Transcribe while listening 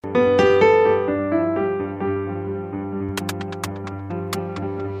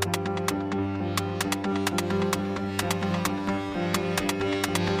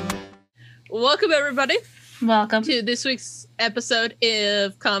welcome everybody. Welcome to this week's episode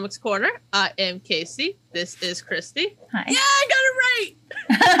of Comics Corner. I am Casey. This is Christy. Hi. Yeah, I got it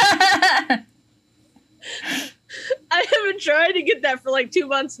right. I have been trying to get that for like 2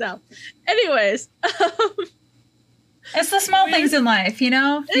 months now. Anyways, it's the small things in life, you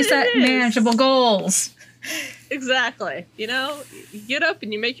know? You set manageable goals. Exactly. You know, you get up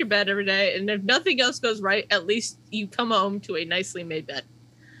and you make your bed every day, and if nothing else goes right, at least you come home to a nicely made bed.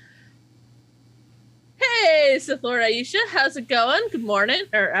 Hey, Sith Lord Aisha, how's it going? Good morning,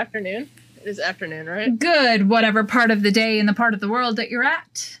 or afternoon. It is afternoon, right? Good, whatever part of the day and the part of the world that you're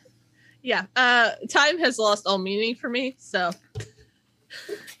at. Yeah, time has lost all meaning for me, so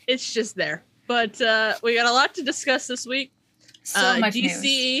it's just there. But we got a lot to discuss this week. So much DC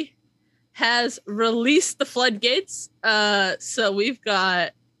news. has released the floodgates, so we've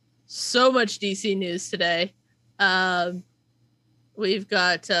got so much DC news today. We've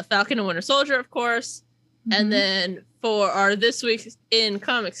got Falcon and Winter Soldier, of course. And then for our This Week in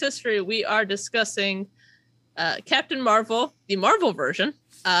Comics History, we are discussing Captain Marvel, the Marvel version,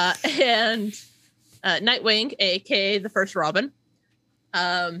 and Nightwing, aka the first Robin.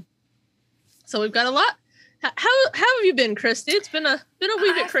 So we've got a lot. How have you been, Christy? It's been a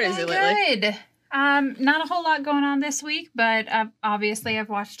wee bit crazy lately. Good. Not a whole lot going on this week, but obviously I've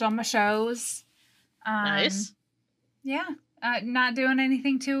watched all my shows. Nice. Yeah. Not doing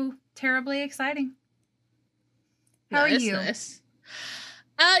anything too terribly exciting. How are you? Nice.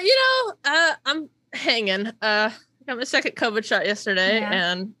 I'm hanging. Got my second COVID shot yesterday,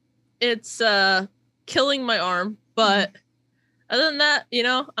 and it's killing my arm. But other than that,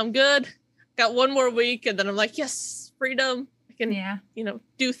 I'm good. Got one more week, and then I'm like, yes, freedom. I can,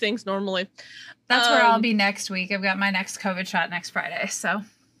 do things normally. That's where I'll be next week. I've got my next COVID shot next Friday, so.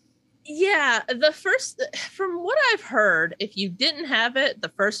 Yeah, from what I've heard, if you didn't have it, the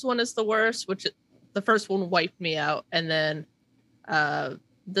first one is the worst, the first one wiped me out, and then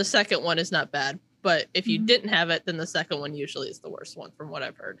the second one is not bad. But if you didn't have it, then the second one usually is the worst one, from what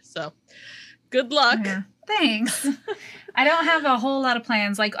I've heard. So, good luck. Yeah. Thanks. I don't have a whole lot of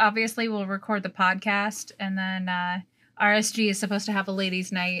plans. Like, obviously, we'll record the podcast, and then RSG is supposed to have a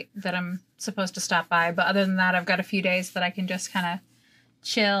ladies' night that I'm supposed to stop by. But other than that, I've got a few days that I can just kind of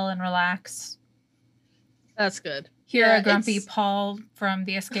chill and relax. That's good. Hear a grumpy Paul from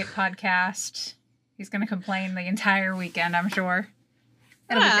the Escape podcast. He's going to complain the entire weekend, I'm sure.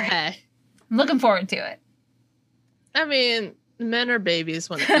 It'll be great. Hey. I'm looking forward to it. I mean, men are babies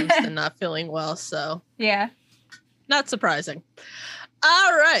when it comes to not feeling well, so. Yeah. Not surprising.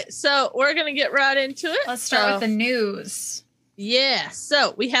 All right, so we're going to get right into it. Let's start with the news. Yeah,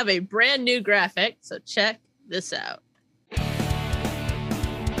 so we have a brand new graphic, so check this out.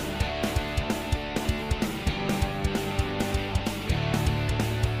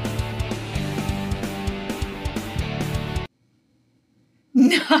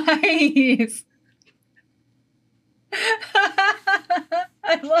 Nice.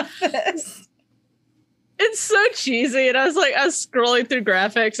 I love this. It's so cheesy, and I was scrolling through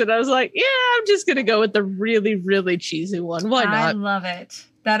graphics, and I was like, yeah, I'm just gonna go with the really, really cheesy one. Why not? I love it.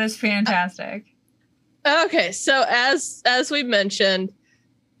 That is fantastic. Okay, so as we mentioned,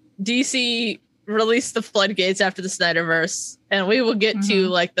 DC released the floodgates after the Snyderverse, and we will get to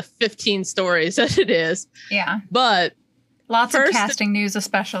like the 15 stories that it is. Yeah. But lots of casting news,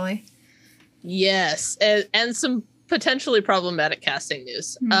 especially. Yes, and some potentially problematic casting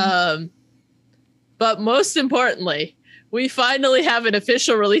news. But most importantly, we finally have an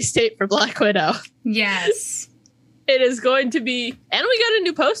official release date for Black Widow. Yes. It is going to be, and we got a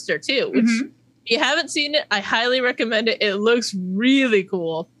new poster too, which if you haven't seen it, I highly recommend it. It looks really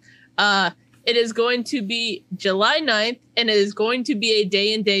cool. It is going to be July 9th, and it is going to be a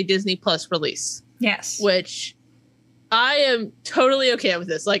day-and-day Disney Plus release. Yes. Which I am totally okay with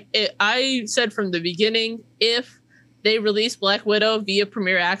this. I said from the beginning, if they released Black Widow via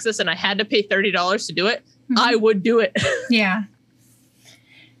Premier Access and I had to pay $30 to do it, I would do it. Yeah.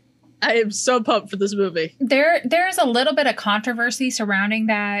 I am so pumped for this movie. There's a little bit of controversy surrounding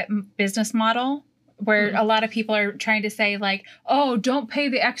that business model where a lot of people are trying to say like, oh, don't pay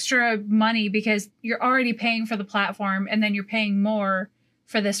the extra money because you're already paying for the platform and then you're paying more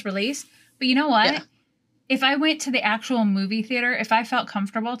for this release. But you know what? Yeah. If I went to the actual movie theater, if I felt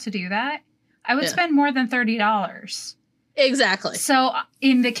comfortable to do that, I would spend more than $30. Exactly. So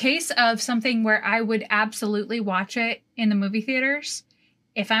in the case of something where I would absolutely watch it in the movie theaters,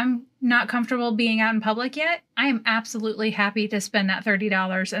 if I'm not comfortable being out in public yet, I am absolutely happy to spend that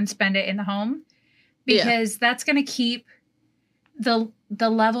 $30 and spend it in the home because that's going to keep the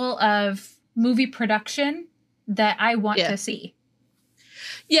level of movie production that I want to see.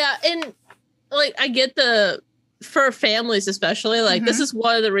 Yeah, and like, I get for families especially, like, this is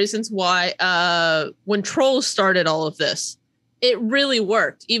one of the reasons why when Trolls started all of this, it really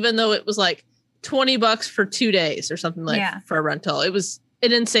worked, even though it was like $20 for 2 days or something for a rental. It was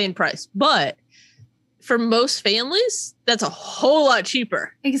an insane price. But for most families, that's a whole lot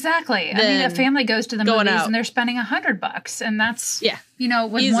cheaper. Exactly. I mean, a family goes to the movies and they're spending $100, and that's, with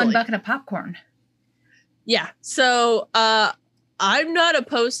easily. 1 bucket of popcorn. Yeah. So I'm not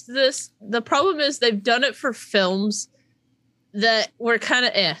opposed to this. The problem is they've done it for films that were kind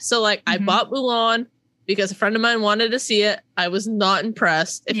of So, like, I bought Mulan because a friend of mine wanted to see it. I was not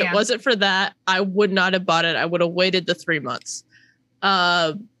impressed. If it wasn't for that, I would not have bought it. I would have waited the 3 months.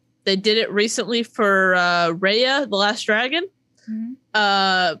 They did it recently for Raya, The Last Dragon.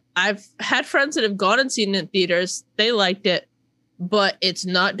 I've had friends that have gone and seen it in theaters. They liked it, but it's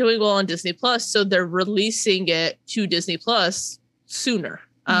not doing well on Disney Plus, so they're releasing it to Disney Plus sooner.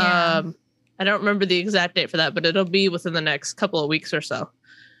 I don't remember the exact date for that, but it'll be within the next couple of weeks or so.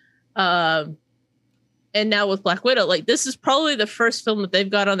 And now with Black Widow, like, this is probably the first film that they've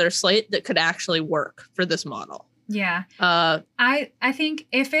got on their slate that could actually work for this model. Yeah. I think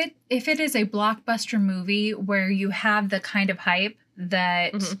if it is a blockbuster movie where you have the kind of hype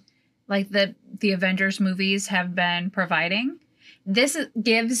that like the Avengers movies have been providing, this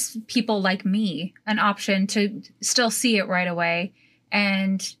gives people like me an option to still see it right away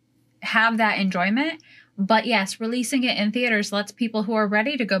and have that enjoyment. But yes, releasing it in theaters lets people who are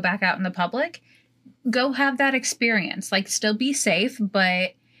ready to go back out in the public go have that experience. Like, still be safe,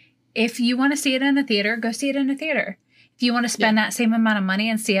 but if you want to see it in a theater, go see it in a theater. If you want to spend that same amount of money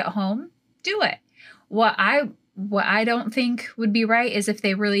and see it at home, do it. What I don't think would be right is if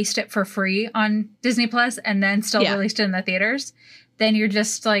they released it for free on Disney Plus and then still released it in the theaters. Then you're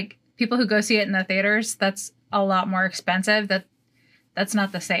just like, people who go see it in the theaters, that's a lot more expensive. That's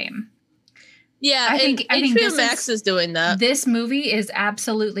not the same. Yeah, I think HBO Max is doing that. This movie is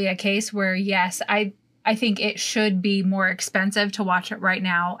absolutely a case where, yes, I think it should be more expensive to watch it right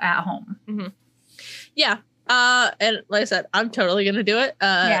now at home. Yeah. And like I said, I'm totally going to do it.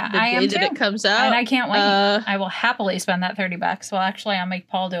 The day that it comes out. And I can't wait. I will happily spend that $30. Well, actually, I'll make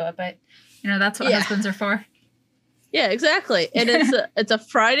Paul do it, but that's what husbands are for. Yeah, exactly. And it's a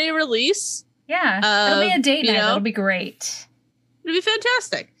Friday release. Yeah. It'll be a date night. It'll be great. It'll be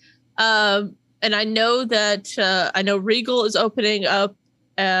fantastic. And I know that Regal is opening up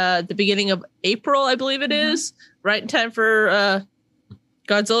the beginning of April, I believe it is, right in time for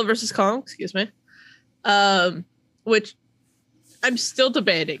Godzilla versus Kong, excuse me, which I'm still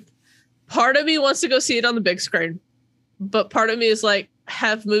debating. Part of me wants to go see it on the big screen, but part of me is like,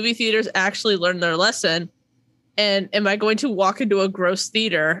 have movie theaters actually learn their lesson? And am I going to walk into a gross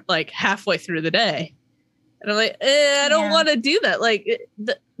theater like halfway through the day? And I'm like, I don't want to do that. Like,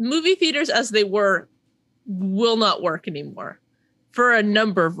 the movie theaters as they were will not work anymore for a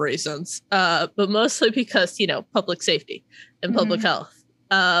number of reasons, but mostly because, public safety and public health.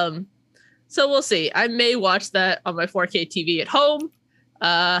 So we'll see. I may watch that on my 4K TV at home,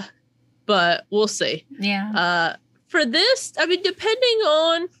 but we'll see. Yeah. For this, I mean, depending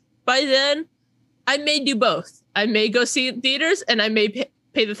on, by then, I may do both. I may go see it in theaters, and I may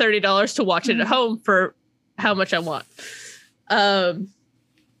pay the $30 to watch it at home for how much I want.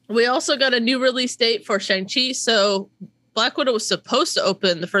 We also got a new release date for Shang-Chi. So Black Widow was supposed to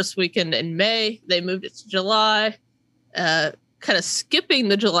open the first weekend in May. They moved it to July, kind of skipping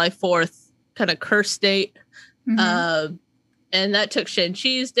the July 4th kind of curse date. And that took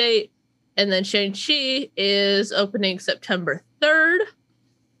Shang-Chi's date. And then Shang-Chi is opening September 3rd.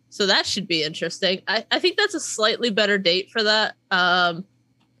 So that should be interesting. I think that's a slightly better date for that.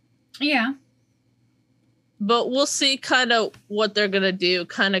 Yeah. But we'll see kind of what they're going to do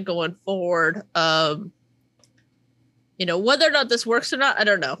kind of going forward. Whether or not this works or not, I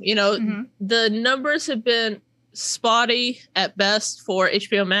don't know. The numbers have been spotty at best for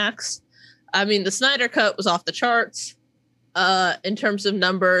HBO Max. I mean, the Snyder Cut was off the charts in terms of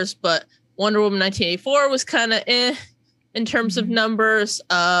numbers, but Wonder Woman 1984 was kind of in terms of numbers.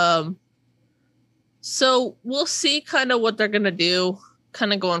 So we'll see kind of what they're going to do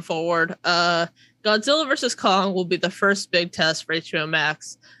kind of going forward. Godzilla versus Kong will be the first big test for HBO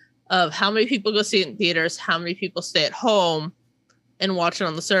Max of how many people go see it in theaters, how many people stay at home and watch it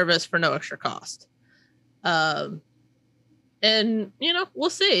on the service for no extra cost. And, we'll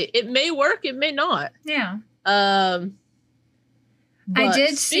see. It may work, it may not. Yeah. I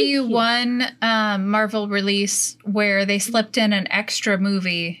did see one Marvel release where they slipped in an extra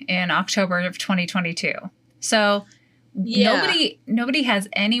movie in October of 2022. So nobody has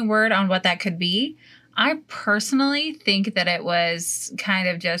any word on what that could be. I personally think that it was kind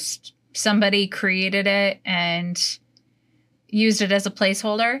of just somebody created it and used it as a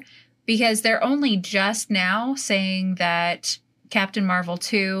placeholder, because they're only just now saying that Captain Marvel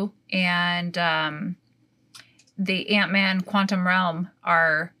 2 and the Ant-Man Quantum Realm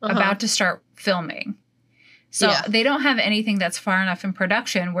are about to start filming. So they don't have anything that's far enough in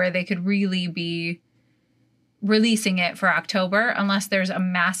production where they could really be releasing it for October, unless there's a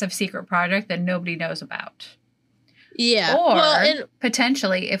massive secret project that nobody knows about. Yeah. Or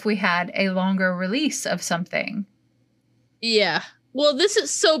potentially if we had a longer release of something. Yeah. Well, this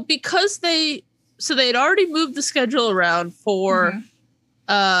is because they'd already moved the schedule around for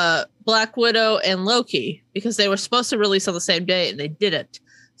Black Widow and Loki, because they were supposed to release on the same day and they didn't.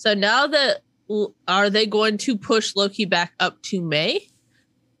 So now are they going to push Loki back up to May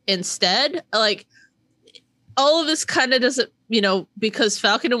instead? Like, all of this kind of doesn't, because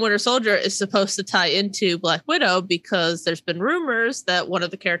Falcon and Winter Soldier is supposed to tie into Black Widow, because there's been rumors that one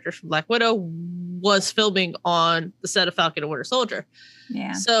of the characters from Black Widow was filming on the set of Falcon and Winter Soldier.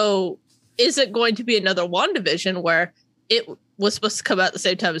 Yeah. So is it going to be another WandaVision where it was supposed to come out at the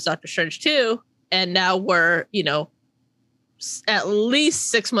same time as Doctor Strange 2, and now we're, at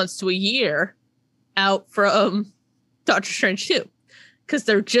least 6 months to a year out from Doctor Strange 2, because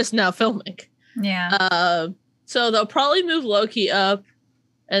they're just now filming. Yeah. So they'll probably move Loki up,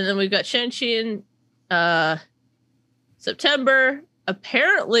 and then we've got Shang-Chi in September.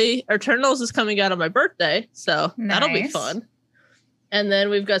 Apparently, Eternals is coming out on my birthday, so that'll be fun. And then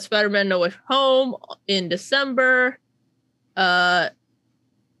we've got Spider-Man No Way Home in December. They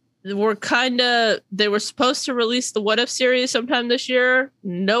were supposed to release the What If series sometime this year.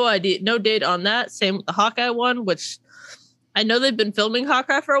 No idea, no date on that. Same with the Hawkeye one, which I know they've been filming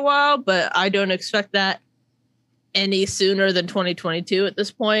Hawkeye for a while, but I don't expect that any sooner than 2022 at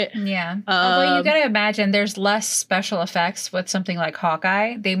this point. Yeah. Although you got to imagine there's less special effects with something like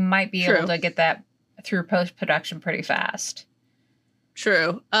Hawkeye. They might be able to get that through post-production pretty fast.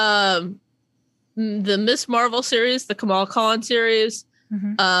 True. The Miss Marvel series, the Kamala Khan series,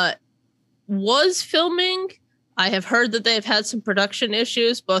 was filming. I have heard that they have had some production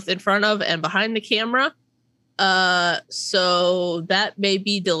issues, both in front of and behind the camera. So that may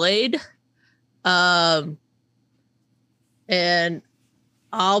be delayed. And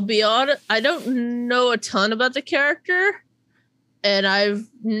I'll be honest, I don't know a ton about the character, and I've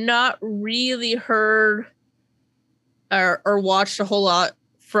not really heard or watched a whole lot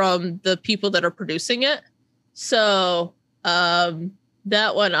from the people that are producing it. So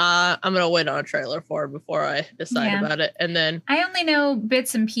that one I'm going to wait on a trailer for before I decide about it. And then I only know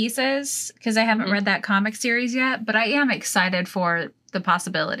bits and pieces because I haven't read that comic series yet, but I am excited for the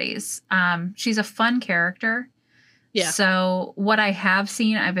possibilities. She's a fun character. Yeah. So what I have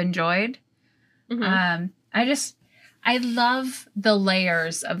seen, I've enjoyed. I love the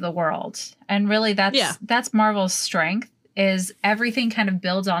layers of the world. And really that's Marvel's strength, is everything kind of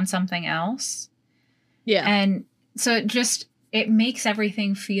builds on something else. Yeah. And so it makes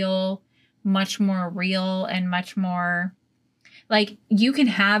everything feel much more real and much more like you can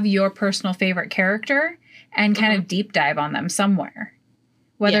have your personal favorite character and kind of deep dive on them somewhere.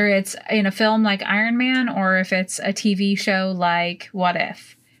 Whether it's in a film like Iron Man or if it's a TV show like What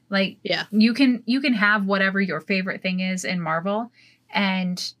If. Like, you can have whatever your favorite thing is in Marvel,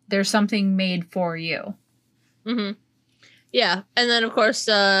 and there's something made for you. Yeah. And then, of course,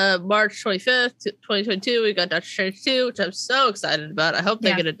 March 25th, 2022, we got Doctor Strange 2, which I'm so excited about. I hope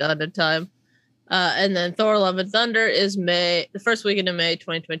they get it done in time. And then Thor Love and Thunder is the first weekend of May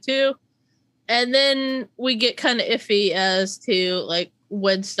 2022. And then we get kind of iffy as to, like,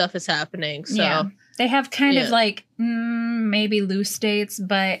 when stuff is happening. So they have kind of like maybe loose dates,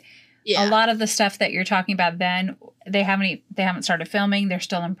 but a lot of the stuff that you're talking about then they haven't started filming. They're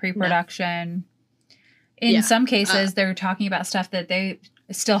still in pre-production. In some cases, they're talking about stuff that they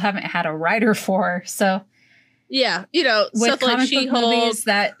still haven't had a writer for. So with stuff like She-Hulk movies,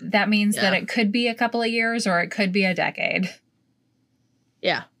 that means that it could be a couple of years or it could be a decade.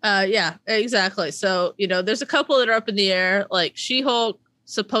 Yeah, exactly. So, there's a couple that are up in the air. Like She-Hulk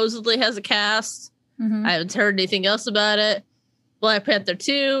supposedly has a cast. I haven't heard anything else about it. Black Panther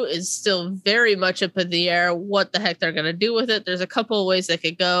 2 is still very much up in the air. What the heck they're going to do with it. There's a couple of ways they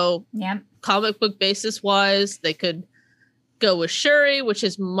could go. Yeah. Comic book basis wise, they could go with Shuri, which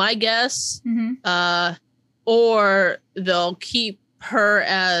is my guess. Or they'll keep her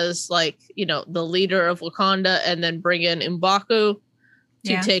as like, the leader of Wakanda and then bring in M'Baku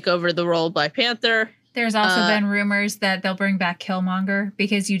to take over the role of Black Panther. There's also been rumors that they'll bring back Killmonger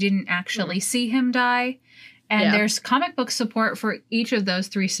because you didn't actually see him die. And there's comic book support for each of those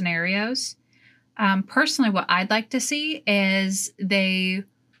three scenarios. Personally, what I'd like to see is they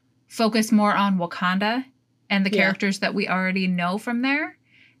focus more on Wakanda and the characters that we already know from there,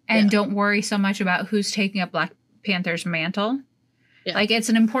 and don't worry so much about who's taking up Black Panther's mantle. Yeah. Like, it's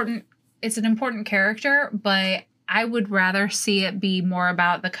an important character, but I would rather see it be more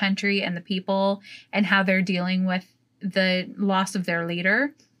about the country and the people and how they're dealing with the loss of their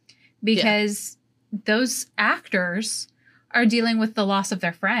leader, because those actors are dealing with the loss of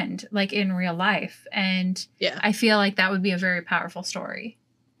their friend, like, in real life. And I feel like that would be a very powerful story.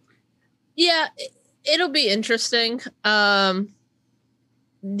 Yeah, it'll be interesting. You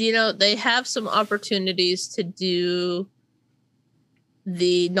know, they have some opportunities to do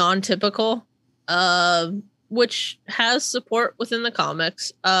the non-typical, which has support within the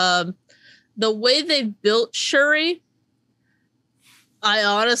comics. The way they built Shuri, I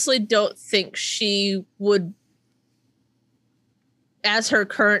honestly don't think she would, as her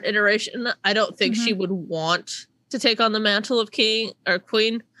current iteration, I don't think she would want to take on the mantle of king or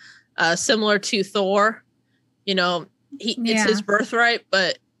queen, similar to Thor. You know, it's his birthright,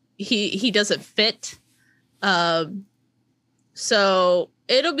 but he doesn't fit. So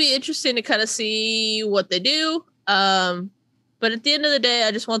it'll be interesting to kind of see what they do. But at the end of the day,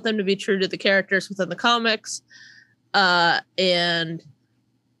 I just want them to be true to the characters within the comics. And,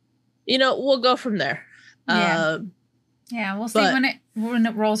 you know, we'll go from there. Yeah, we'll see when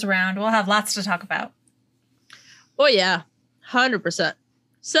it rolls around. We'll have lots to talk about. Oh, yeah. 100%.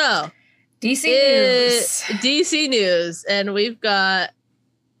 So, DC News. And we've got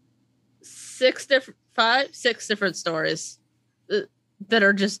 6 different stories that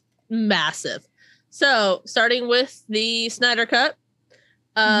are just massive. So, starting with the Snyder Cut,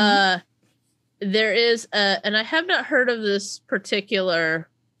 there is and I have not heard of this particular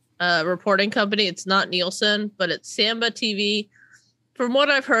reporting company. It's not Nielsen, but it's Samba TV. From what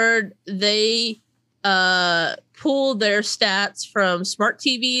I've heard, they pull their stats from smart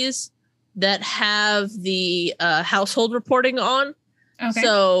TVs that have the household reporting on. Okay.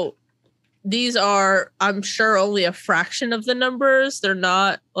 So these are, I'm sure, only a fraction of the numbers. They're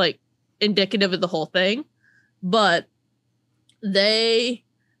not like indicative of the whole thing, but they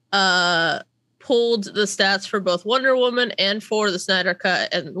pulled the stats for both Wonder Woman and for the Snyder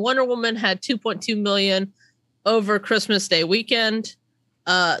Cut, and Wonder Woman had 2.2 million over Christmas Day weekend.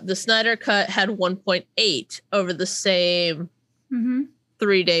 The Snyder Cut had 1.8 over the same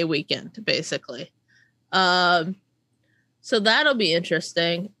 3-day weekend, basically. So that'll be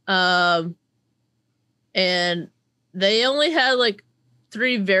interesting. And they only had like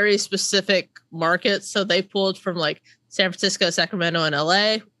 3 very specific markets, so they pulled from like San Francisco, Sacramento, and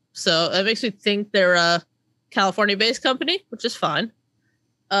LA. So that makes me think they're a California-based company, which is fine.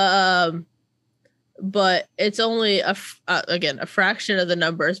 But it's only again a fraction of the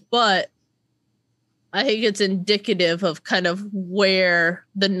numbers. But I think it's indicative of kind of where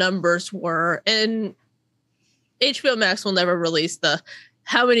the numbers were. And HBO Max will never release the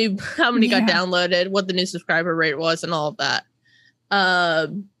how many got downloaded, what the new subscriber rate was, and all of that.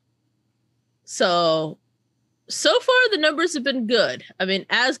 So far, the numbers have been good. I mean,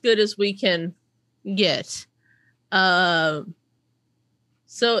 as good as we can get. So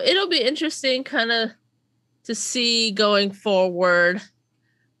it'll be interesting kind of to see going forward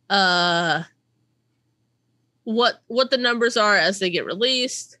what the numbers are as they get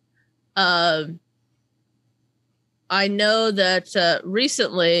released. I know that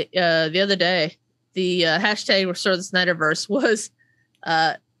recently, the other day, the hashtag Restore the Snyderverse was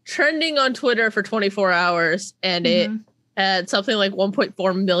trending on Twitter for 24 hours, and it had something like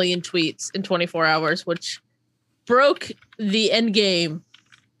 1.4 million tweets in 24 hours, which broke the Endgame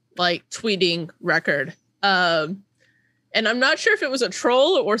like tweeting record. And I'm not sure if it was a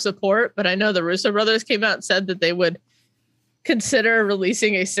troll or support, but I know the Russo brothers came out and said that they would consider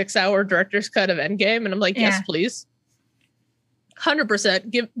releasing a 6-hour director's cut of Endgame, and I'm like, yes, please.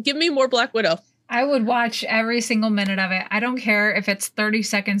 100%. Give me more Black Widow. I would watch every single minute of it. I don't care if it's 30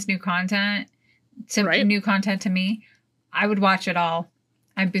 seconds new content to me. I would watch it all.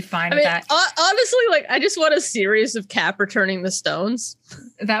 I'd be fine with that. Honestly, like, I just want a series of Cap returning the stones.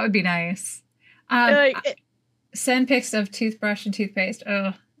 That would be nice. Send pics of toothbrush and toothpaste.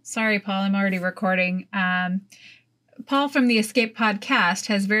 Oh, sorry, Paul. I'm already recording. Paul from the Escape Podcast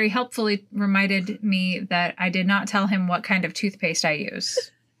has very helpfully reminded me that I did not tell him what kind of toothpaste I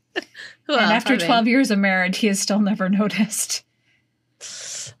use. Well, and after 12 years of marriage, he has still never noticed.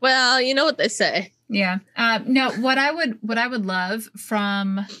 Well, you know what they say. Yeah. No, what I would love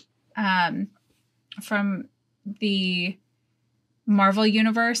from the Marvel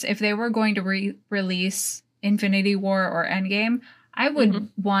universe, if they were going to release Infinity War or Endgame, I would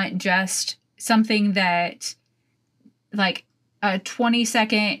want just something that like a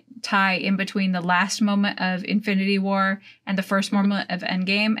 20-second tie in between the last moment of Infinity War and the first moment of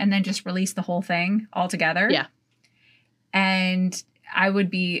Endgame, and then just release the whole thing all together. Yeah. And I would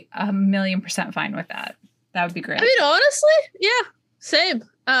be 1,000,000% fine with that. That would be great. I mean, honestly, yeah, same.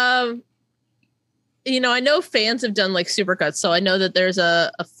 You know, I know fans have done like supercuts, so I know that there's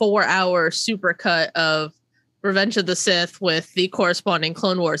a 4-hour supercut of Revenge of the Sith with the corresponding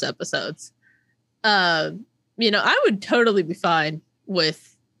Clone Wars episodes. You know, I would totally be fine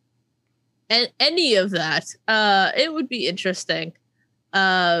with any of that. It would be interesting.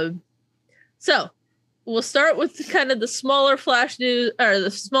 So we'll start with kind of the smaller flash news or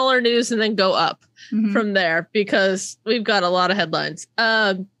the smaller news and then go up from there because we've got a lot of headlines.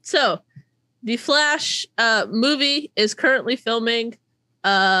 So the Flash movie is currently filming.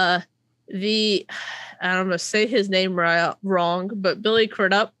 I'm going to say his name wrong, but Billy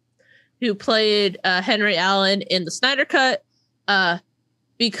Crudup, who played Henry Allen in the Snyder Cut,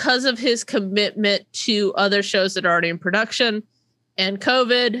 because of his commitment to other shows that are already in production and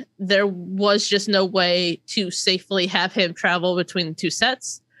COVID, there was just no way to safely have him travel between the two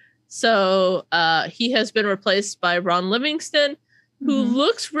sets. So he has been replaced by Ron Livingston, who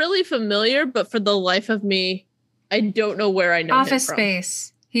looks really familiar, but for the life of me, I don't know where I know him from. Office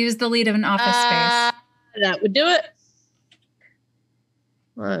Space. He was the lead of an Office Space. That would do it.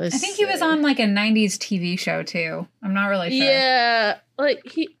 I think he was on like a 90s TV show too. I'm not really sure. Yeah, like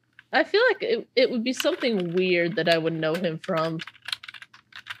I feel like it would be something weird that I would know him from.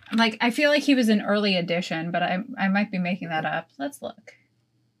 Like, I feel like he was an early edition, but I might be making that up. Let's look.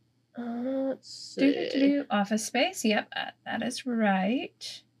 Let's see. Office Space. Yep, that is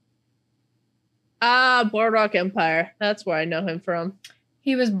right. Boardwalk Empire. That's where I know him from.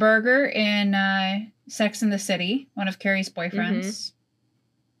 He was Berger in Sex and the City, one of Carrie's boyfriends.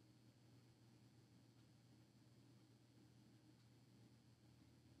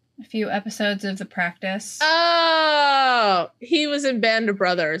 A few episodes of The Practice. Oh, he was in Band of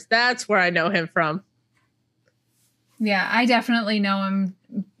Brothers. That's where I know him from. Yeah, I definitely know him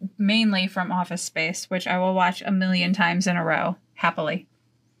mainly from Office Space, which I will watch 1,000,000 times in a row, happily.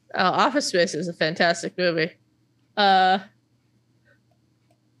 Oh, Office Space is a fantastic movie. There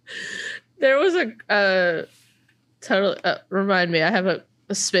was a total remind me, I have a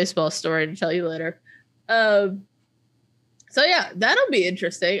Spaceball story to tell you later. So yeah, that'll be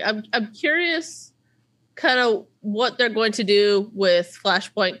interesting. I'm curious kind of what they're going to do with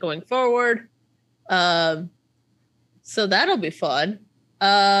Flashpoint going forward. So that'll be fun.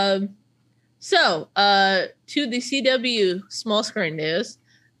 To the CW small screen news,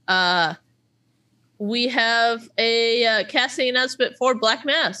 we have a casting announcement for Black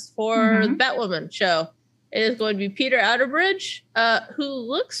Mass for the Batwoman show. It is going to be Peter Outerbridge, who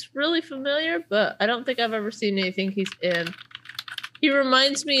looks really familiar, but I don't think I've ever seen anything he's in. He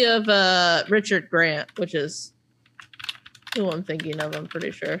reminds me of Richard Grant, which is who I'm thinking of, I'm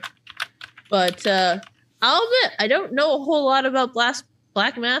pretty sure. But I'll admit, I don't know a whole lot about Black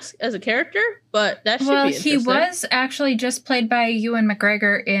Mask as a character, but that should be interesting. He was actually just played by Ewan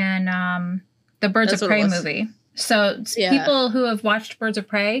McGregor in the Birds of Prey movie. So people who have watched Birds of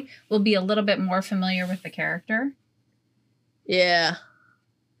Prey will be a little bit more familiar with the character. Yeah.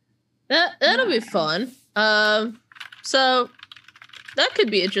 That'll be fun. So that could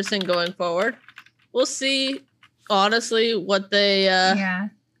be interesting going forward. We'll see, honestly, what they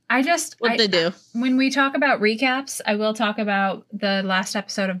they do. When we talk about recaps, I will talk about the last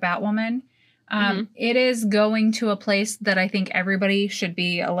episode of Batwoman. It is going to a place that I think everybody should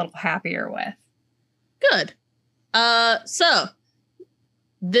be a little happier with. Good. Thursday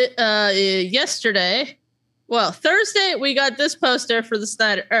we got this poster for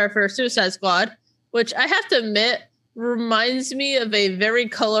for Suicide Squad, which I have to admit reminds me of a very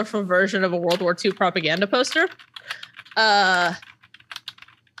colorful version of a World War II propaganda poster.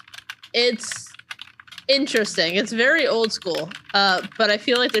 It's interesting. It's very old school, but I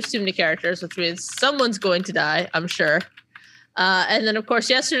feel like there's too many characters, which means someone's going to die, I'm sure. And then, of course,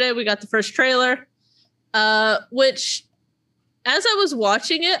 yesterday we got the first trailer, which, as I was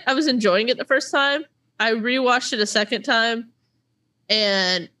watching it, I was enjoying it the first time. I rewatched it a second time,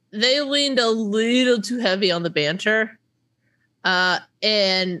 and they leaned a little too heavy on the banter.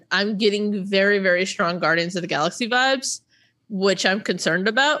 And I'm getting very, very strong Guardians of the Galaxy vibes, which I'm concerned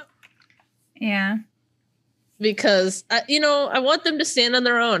about. Yeah. Because, I want them to stand on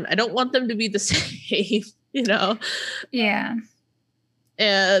their own. I don't want them to be the same, Yeah.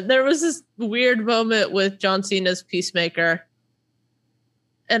 And there was this weird moment with John Cena's Peacemaker.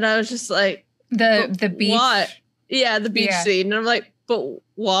 And I was just like... The beach? Why? Yeah, the beach scene. And I'm like, but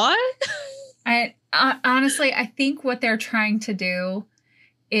why? Honestly, I think what they're trying to do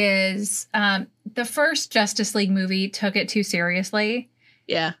is the first Justice League movie took it too seriously.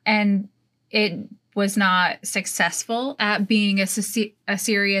 Yeah. And it was not successful at being a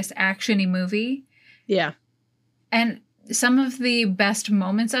serious action-y movie. Yeah. And some of the best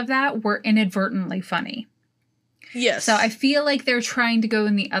moments of that were inadvertently funny. Yes. So I feel like they're trying to go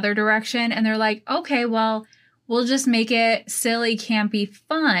in the other direction, and they're like, okay, well, we'll just make it silly, campy,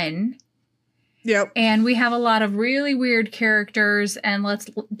 fun. Yep. And we have a lot of really weird characters, and let's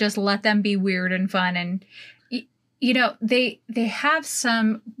just let them be weird and fun. And, you know, they have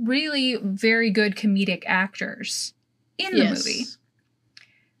some really very good comedic actors in the movie.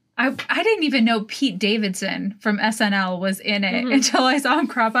 I didn't even know Pete Davidson from SNL was in it until I saw him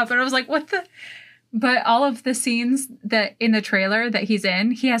crop up, and I was like, what the... But all of the scenes that in the trailer that he's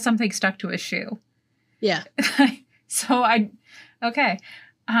in, he has something stuck to his shoe. Yeah. So okay.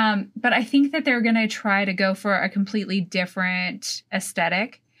 But I think that they're going to try to go for a completely different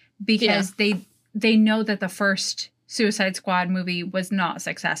aesthetic because they know that the first Suicide Squad movie was not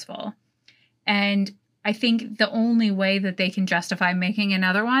successful. And I think the only way that they can justify making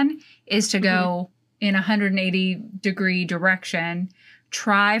another one is to go in a 180-degree direction,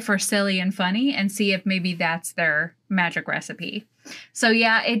 try for silly and funny, and see if maybe that's their magic recipe. So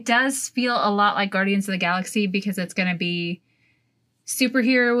yeah, it does feel a lot like Guardians of the Galaxy because it's going to be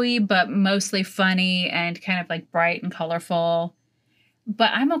superhero-y, but mostly funny and kind of like bright and colorful. But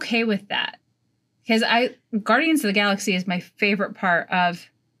I'm okay with that because Guardians of the Galaxy is my favorite part of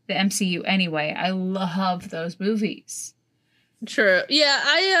the MCU anyway. I love those movies. True. Yeah,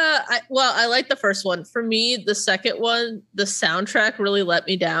 I like the first one. For me, the second one, the soundtrack really let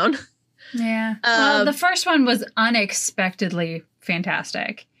me down. Yeah. Well, the first one was unexpectedly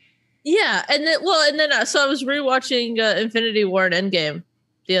fantastic. Yeah, and then so I was rewatching Infinity War and Endgame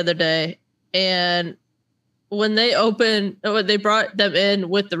the other day, and when they brought them in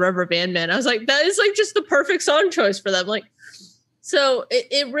with the Rubber Band Man, I was like, that is like just the perfect song choice for them. Like, so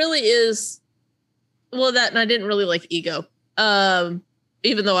it really is. Well, that, and I didn't really like Ego.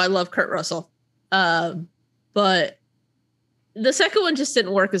 Even though I love Kurt Russell. But the second one just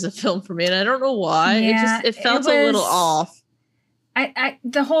didn't work as a film for me, and I don't know why. Yeah, it felt a little off.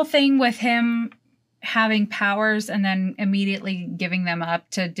 The whole thing with him having powers and then immediately giving them up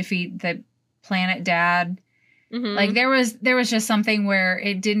to defeat the Planet Dad. Like there was just something where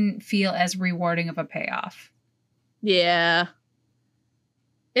it didn't feel as rewarding of a payoff. Yeah.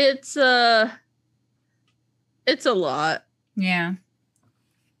 It's a lot. Yeah.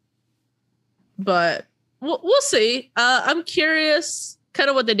 But we'll see. I'm curious kind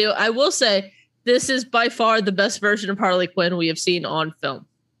of what they do. I will say this is by far the best version of Harley Quinn we have seen on film.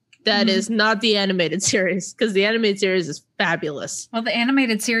 That is not the animated series, because the animated series is fabulous. Well, the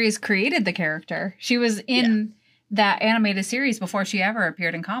animated series created the character. She was in that animated series before she ever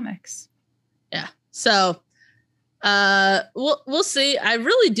appeared in comics. Yeah. So we'll see. I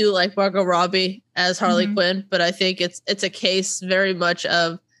really do like Margot Robbie as Harley Quinn, but I think it's a case very much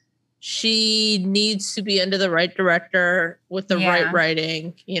of she needs to be under the right director with the right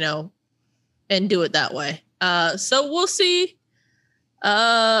writing, and do it that way. So we'll see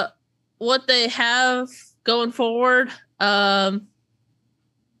what they have going forward.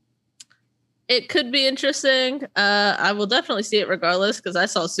 It could be interesting. I will definitely see it regardless, because I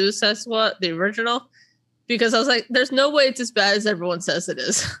saw Suicide Squad, the original, because I was like, there's no way it's as bad as everyone says it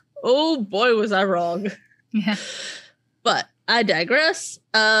is. Oh boy, was I wrong. Yeah. But I digress.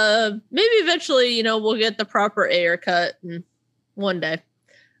 Maybe eventually, we'll get the proper Ayer cut one day.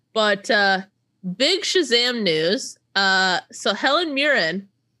 But big Shazam news. So Helen Mirren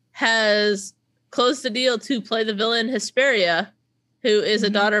has closed the deal to play the villain Hesperia, who is a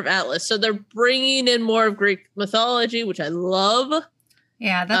daughter of Atlas. So they're bringing in more of Greek mythology, which I love.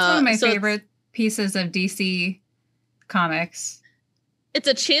 Yeah, that's one of my favorite pieces of DC comics. It's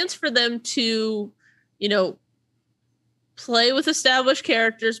a chance for them to, play with established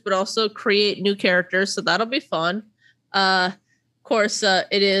characters, but also create new characters. So that'll be fun. Of course, it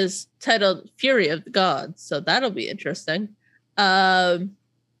is titled Fury of the Gods. So that'll be interesting. Haven't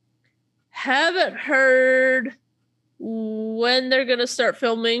heard when they're going to start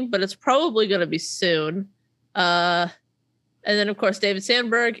filming, but it's probably going to be soon. And then, of course, David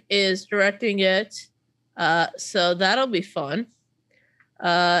Sandberg is directing it. So that'll be fun.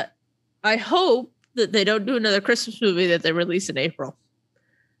 I hope that they don't do another Christmas movie that they release in April.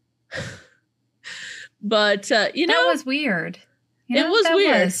 But, that was weird. It was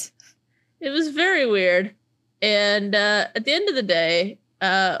weird. It was very weird. And at the end of the day,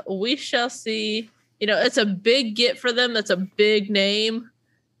 we shall see. It's a big get for them. That's a big name.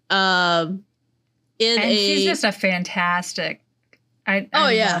 and she's just a fantastic. I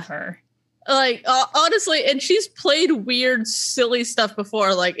love her. Like, honestly, and she's played weird, silly stuff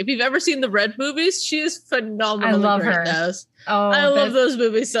before. Like, if you've ever seen the Red movies, she is phenomenally great in those. Oh, I love those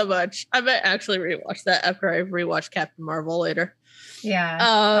movies so much. I might actually rewatch that after I rewatch Captain Marvel later.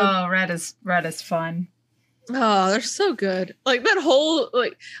 Yeah. Red is fun. Oh, they're so good. Like, that whole,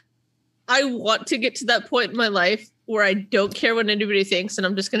 like, I want to get to that point in my life where I don't care what anybody thinks and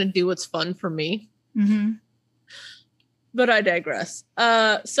I'm just going to do what's fun for me. Mm-hmm. But I digress.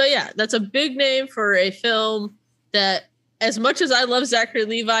 So yeah, that's a big name for a film that, as much as I love Zachary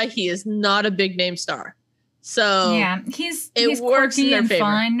Levi, he is not a big name star. So yeah, he's quirky and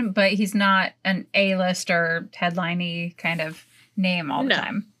fun, but he's not an A-list or headline-y kind of name all the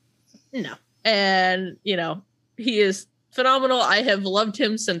time. No. And, you know, he is phenomenal. I have loved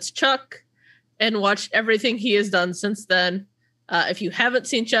him since Chuck and watched everything he has done since then. If you haven't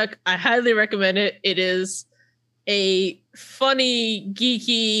seen Chuck, I highly recommend it. It is a funny,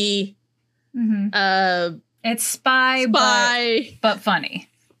 geeky, it's spy but funny.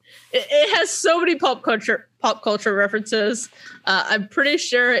 It has so many pop culture references. I'm pretty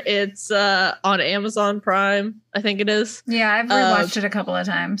sure it's on Amazon Prime. I think it is. Yeah, I've rewatched it a couple of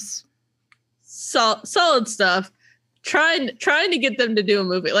times. Solid stuff. Trying to get them to do a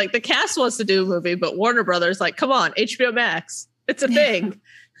movie. Like, the cast wants to do a movie, but Warner Brothers, like, come on, HBO Max. It's a thing.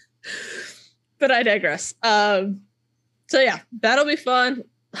 But I digress. So yeah, that'll be fun.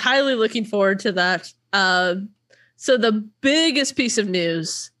 Highly looking forward to that. So the biggest piece of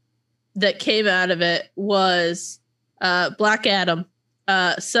news that came out of it was Black Adam.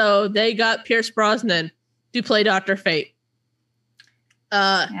 So they got Pierce Brosnan to play Dr. Fate.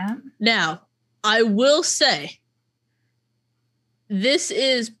 Now, I will say, this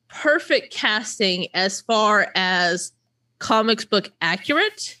is perfect casting as far as comics book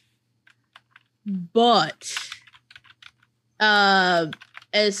accurate. But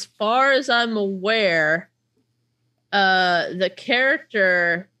as far as I'm aware, the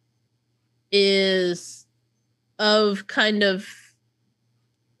character is of kind of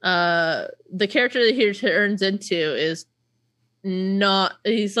the character that he turns into is not,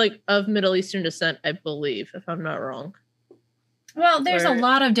 he's like of Middle Eastern descent, I believe, if I'm not wrong. Well, there's a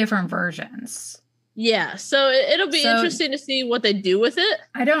lot of different versions. Yeah, so it'll be interesting to see what they do with it.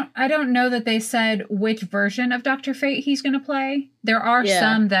 I don't know that they said which version of Dr. Fate he's going to play. There are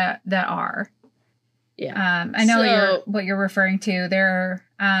some that are. Yeah. I know what you're referring to. There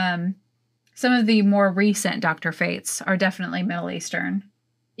some of the more recent Dr. Fates are definitely Middle Eastern.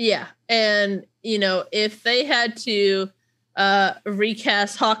 Yeah, and you know, if they had to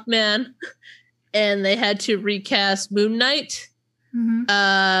recast Hawkman and they had to recast Moon Knight,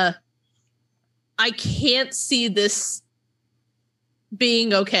 I can't see this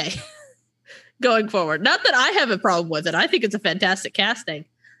being okay going forward. Not that I have a problem with it. I think it's a fantastic casting.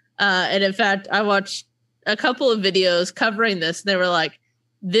 And in fact, I watched a couple of videos covering this. And they were like,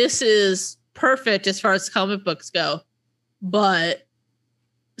 this is perfect as far as comic books go. But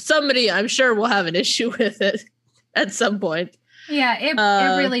somebody, I'm sure, will have an issue with it at some point. Yeah, it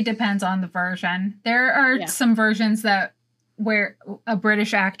really depends on the version. There are some versions where a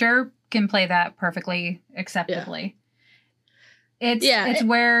British actor can play that perfectly acceptably. It's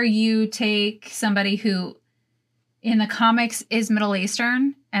where you take somebody who in the comics is Middle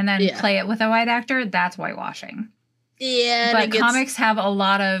Eastern and then play it with a white actor. That's whitewashing. Yeah. But comics have a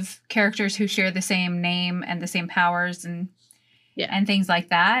lot of characters who share the same name and the same powers and things like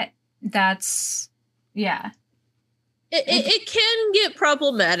that. That's It can get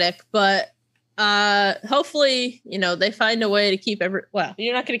problematic, but hopefully, you know, they find a way to keep you're not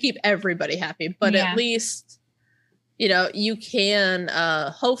going to keep everybody happy, but at least, you know, you can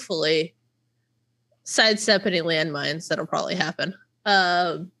hopefully sidestep any landmines. That'll probably happen.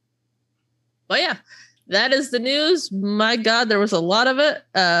 But yeah, that is the news. My God, there was a lot of it.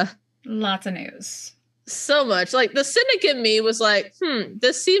 Lots of news. So much. Like, the cynic in me was like,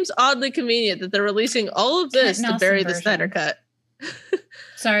 this seems oddly convenient that they're releasing all of this to bury the Snyder Cut.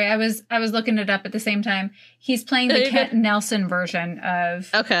 Sorry, I was looking it up at the same time. He's playing the Kent Nelson version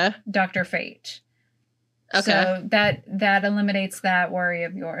of Dr. Fate. Okay. So that eliminates that worry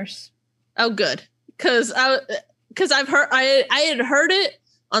of yours. Oh, good. Because I've heard I had heard it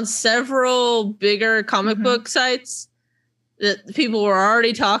on several bigger comic book sites that people were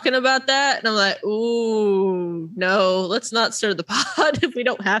already talking about that, and I'm like, ooh, no, let's not stir the pot if we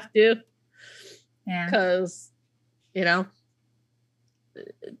don't have to. Yeah. Because, you know,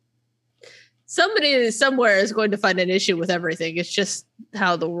 somebody somewhere is going to find an issue with everything. It's just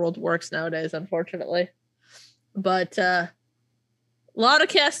how the world works nowadays, unfortunately. But a lot of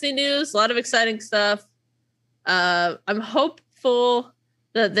casting news, a lot of exciting stuff. I'm hopeful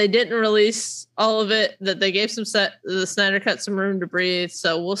that they didn't release all of it, that they gave the Snyder Cut some room to breathe.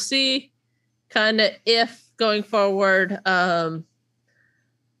 So we'll see kind of if going forward. I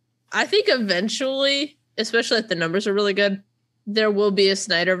think eventually, especially if the numbers are really good, there will be a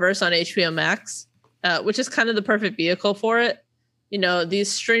Snyderverse on HBO Max, which is kind of the perfect vehicle for it. You know,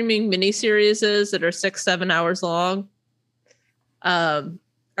 these streaming miniseries that are 6-7 hours long are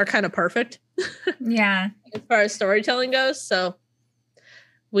kind of perfect. Yeah. As far as storytelling goes. So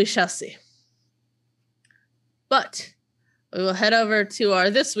we shall see. But we will head over to our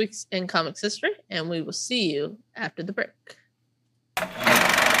This Week's in Comics History, and we will see you after the break. And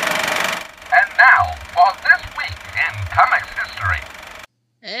now, for This Week in Comics History.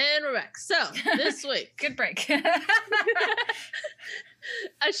 And we're back. So, this week. Good break.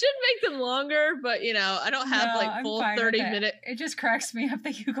 I should make them longer, but, you know, I don't have full 30-minute. It just cracks me up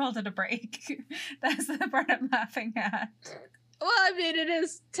that you called it a break. That's the part I'm laughing at. Well, I mean, it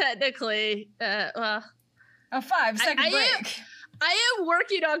is technically, a 5-second break. I am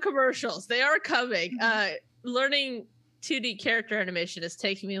working on commercials. They are coming. Learning 2D character animation is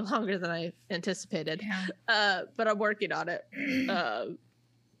taking me longer than I anticipated. Yeah. But I'm working on it.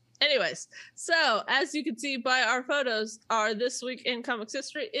 Anyways, so as you can see by our photos, our This Week in Comics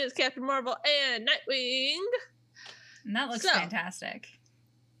History is Captain Marvel and Nightwing. And that looks fantastic.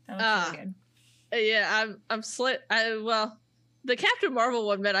 That looks really good. Yeah, I'm slit. The Captain Marvel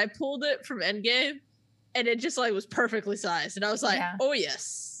one, man, I pulled it from Endgame, and it just was perfectly sized, and I was like, oh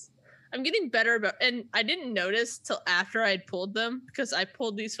yes, I'm getting better about. And I didn't notice till after I had pulled them, because I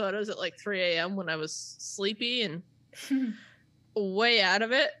pulled these photos at 3 a.m. when I was sleepy and way out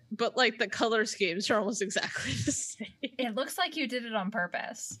of it. But the color schemes are almost exactly the same. It looks like you did it on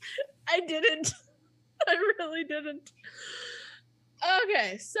purpose. I didn't. I really didn't.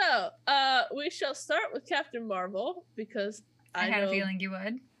 Okay, so we shall start with Captain Marvel, because I had a feeling you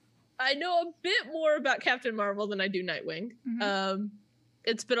would. I know a bit more about Captain Marvel than I do Nightwing. Mm-hmm.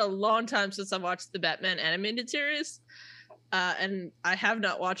 It's been a long time since I've watched the Batman animated series, and I have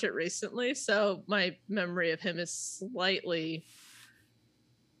not watched it recently, so my memory of him is slightly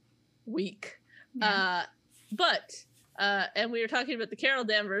weak. Yeah. And we were talking about the Carol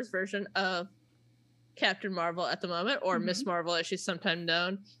Danvers version of Captain Marvel at the moment, or Miss Marvel as she's sometimes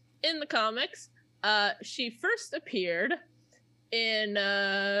known in the comics. She first appeared in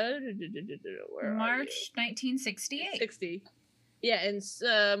March 1968. 60. Yeah, in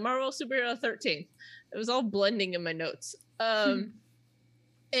Marvel Superhero 13. It was all blending in my notes. And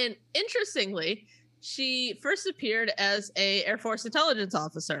interestingly, she first appeared as a Air Force intelligence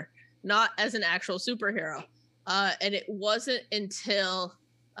officer, not as an actual superhero. And it wasn't until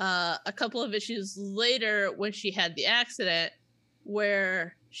a couple of issues later, when she had the accident,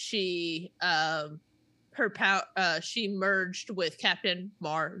 where she she merged with Captain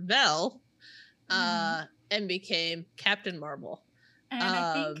Marvel and became Captain Marvel. And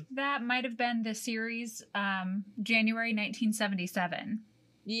I think that might have been the series January 1977.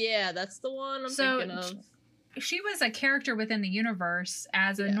 Yeah, that's the one I'm thinking of. She was a character within the universe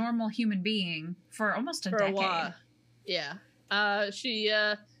as a normal human being for almost a decade. While. Yeah. She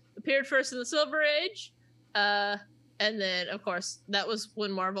appeared first in the Silver Age. And then, of course, that was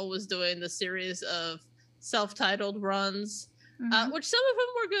when Marvel was doing the series of self-titled runs, which some of them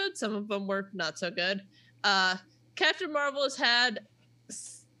were good, some of them were not so good. Captain Marvel has had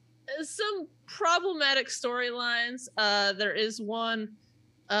some problematic storylines. There is one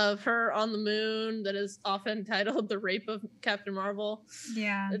of her on the moon that is often titled The Rape of Captain Marvel.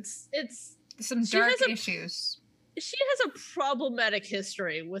 Yeah. It's some dark issues. She has a problematic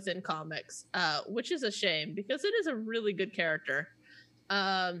history within comics, which is a shame, because it is a really good character.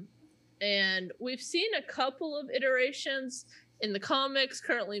 And we've seen a couple of iterations in the comics.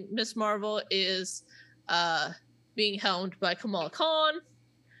 Currently, Miss Marvel is being helmed by Kamala Khan.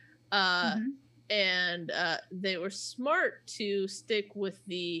 And they were smart to stick with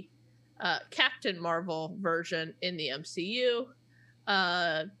the Captain Marvel version in the MCU.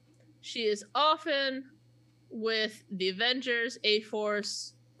 She is often with the Avengers,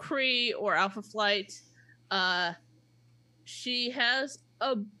 A-Force, Kree, or Alpha Flight. She has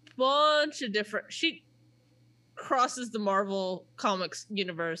a bunch of different... She crosses the Marvel Comics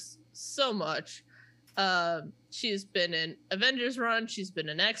universe so much. She's been in Avengers run. She's been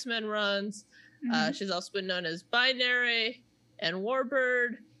in X-Men runs. She's also been known as Binary and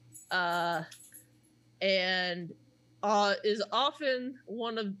Warbird. And is often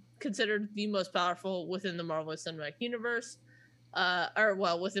considered the most powerful within the Marvel Cinematic Universe.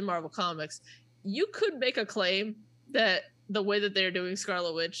 Within Marvel Comics. You could make a claim that the way that they're doing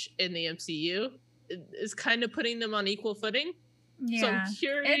Scarlet Witch in the MCU is kind of putting them on equal footing. Yeah. So I'm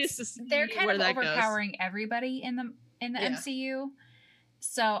curious to see they're kind where of that overpowering everybody in the MCU.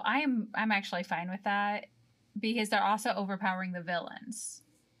 So I'm actually fine with that because they're also overpowering the villains.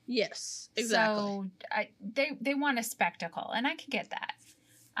 Yes, exactly. So they want a spectacle, and I can get that.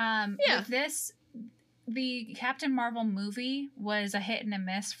 With this, the Captain Marvel movie was a hit and a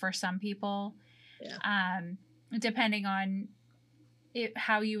miss for some people. Yeah. Depending on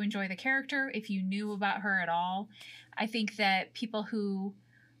how you enjoy the character, if you knew about her at all. I think that people who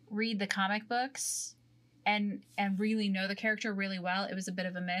read the comic books and really know the character really well, it was a bit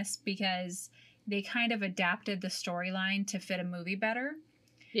of a miss because they kind of adapted the storyline to fit a movie better.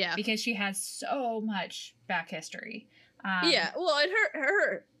 Yeah. Because she has so much back history. Well, and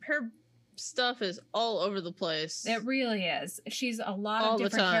her stuff is all over the place. It really is. She's a lot of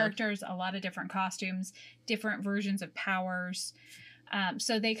different characters, a lot of different costumes, different versions of powers.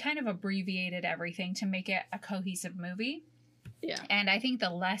 So they kind of abbreviated everything to make it a cohesive movie. Yeah. And I think the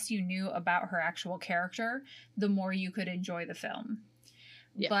less you knew about her actual character, the more you could enjoy the film.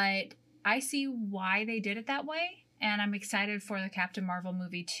 Yeah. But I see why they did it that way. And I'm excited for the Captain Marvel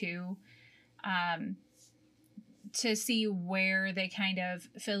movie too, to see where they kind of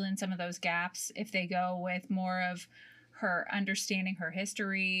fill in some of those gaps. If they go with more of her understanding her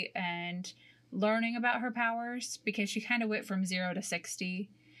history and learning about her powers, because she kind of went from 0 to 60.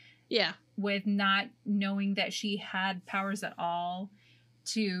 Yeah. With not knowing that she had powers at all,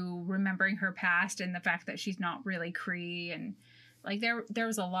 to remembering her past and the fact that she's not really Kree, and like there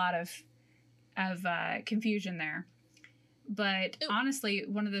was a lot of confusion there. But honestly,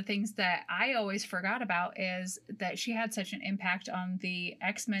 one of the things that I always forgot about is that she had such an impact on the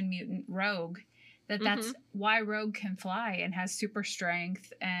X-Men mutant Rogue that's why Rogue can fly and has super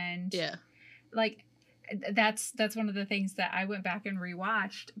strength. And like that's one of the things that I went back and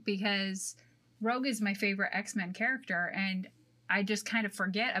rewatched, because Rogue is my favorite X-Men character, and I just kind of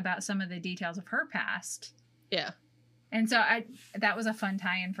forget about some of the details of her past. Yeah. And so that was a fun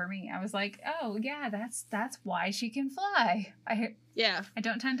tie-in for me. I was like, oh yeah, that's why she can fly. I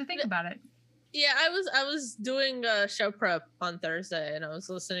don't tend to think about it. Yeah, I was doing a show prep on Thursday, and I was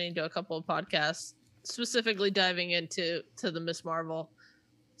listening to a couple of podcasts specifically diving into the Miss Marvel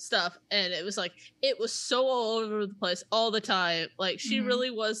stuff, and it was so all over the place all the time. Like, she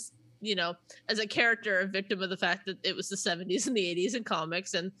really was, as a character, a victim of the fact that it was the 70s and the 80s in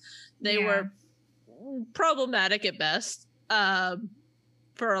comics, and they were problematic at best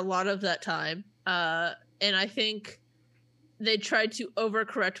for a lot of that time. And I think they tried to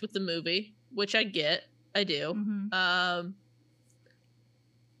overcorrect with the movie, which I get. I do.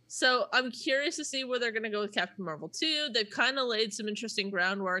 So I'm curious to see where they're going to go with Captain Marvel 2. They've kind of laid some interesting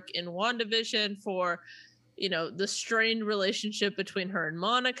groundwork in WandaVision for, the strained relationship between her and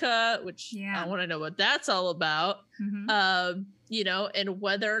Monica, which I want to know what that's all about. And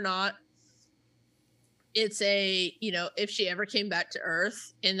whether or not it's if she ever came back to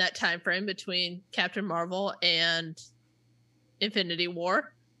Earth in that time frame between Captain Marvel and Infinity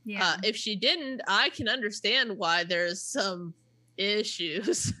War. If she didn't, I can understand why there's some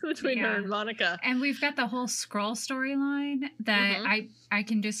issues between her and Monica. And we've got the whole Skrull storyline that I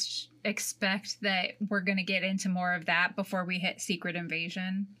can just expect that we're going to get into more of that before we hit Secret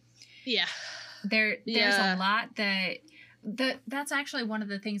Invasion. Yeah. There's a lot that's actually one of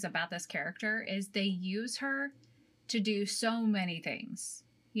the things about this character is they use her to do so many things,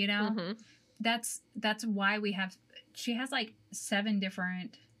 that's why she has like 7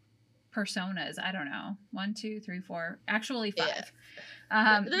 different personas. I don't know. 1, 2, 3, 4, actually 5.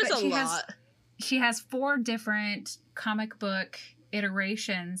 There's a lot. She has 4 different comic book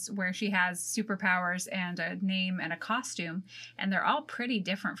iterations where she has superpowers and a name and a costume, and they're all pretty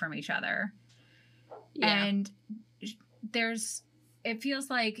different from each other. And it feels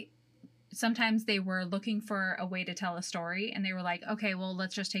like sometimes they were looking for a way to tell a story, and they were like, okay, well,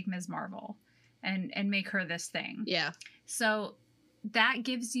 let's just take Ms. Marvel and make her this thing. Yeah. So that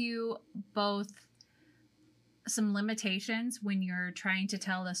gives you both some limitations when you're trying to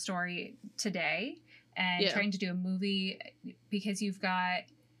tell a story today and trying to do a movie, because you've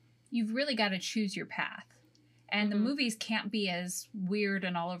really got to choose your path. And the movies can't be as weird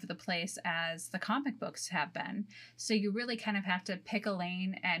and all over the place as the comic books have been. So you really kind of have to pick a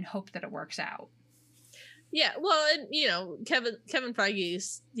lane and hope that it works out. Yeah, well, and, Kevin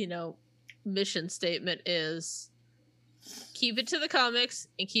Feige's, mission statement is keep it to the comics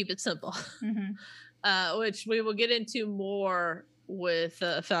and keep it simple. Which we will get into more with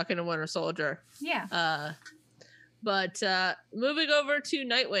Falcon and Winter Soldier. Yeah. But moving over to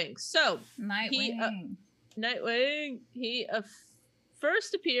Nightwing. So Nightwing. Nightwing, he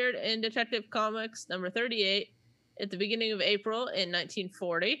first appeared in Detective Comics number 38 at the beginning of April in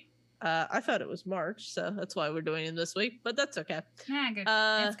 1940. I thought it was March, so that's why we're doing it this week, but that's okay. Yeah, good.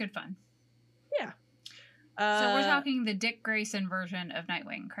 It's good fun. Yeah. So we're talking the Dick Grayson version of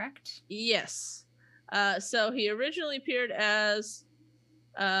Nightwing, correct? Yes. So he originally appeared as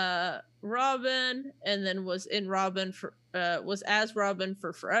Robin, and then was as Robin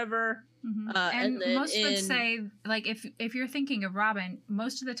for forever. Mm-hmm. And then most would say, like, if you're thinking of Robin,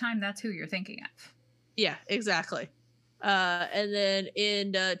 most of the time that's who you're thinking of. Yeah, exactly. And then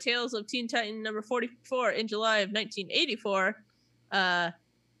in Tales of Teen Titan number 44 in July of 1984,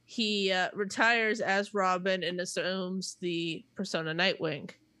 he retires as Robin and assumes the persona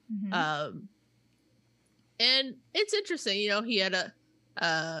Nightwing. Mm-hmm. And it's interesting, he had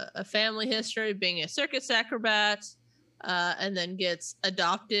a family history being a circus acrobat, and then gets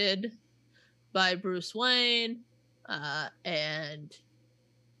adopted by Bruce Wayne, and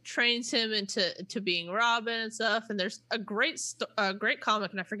trains him into being Robin and stuff. And there's a great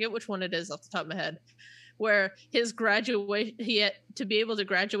comic, and I forget which one it is off the top of my head, where his he had to be able to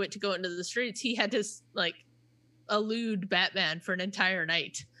graduate to go into the streets. He had to elude Batman for an entire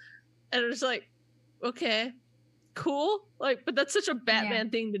night, and it was like, okay, cool, but that's such a Batman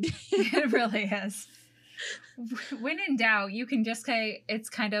thing to do. It really is. When in doubt, you can just say it's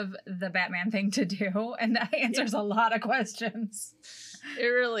kind of the Batman thing to do, and that answers a lot of questions. It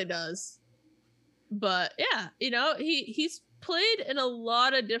really does. But yeah, he's played in a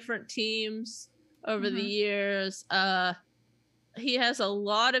lot of different teams over the years. He has a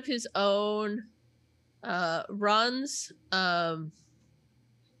lot of his own runs.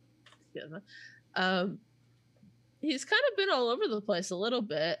 He's kind of been all over the place a little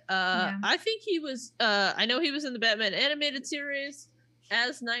bit. I think he was, I know he was in the Batman animated series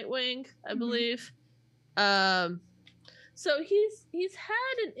as Nightwing, I believe. So he's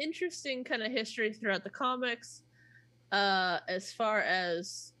had an interesting kind of history throughout the comics, as far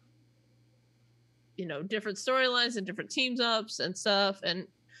as, different storylines and different teams ups and stuff. And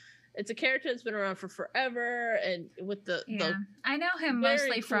it's a character that's been around for forever. And with the I know him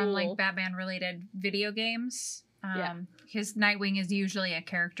mostly from Batman related video games. His Nightwing is usually a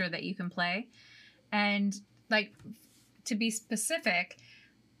character that you can play. And to be specific,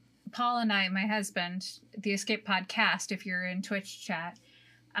 Paul and I, my husband, the Escape Podcast, if you're in Twitch chat,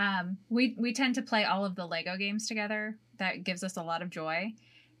 we tend to play all of the Lego games together. That gives us a lot of joy.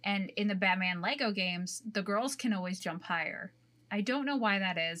 And in the Batman Lego games, the girls can always jump higher. I don't know why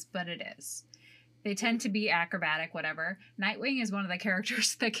that is, but it is. They tend to be acrobatic, whatever. Nightwing is one of the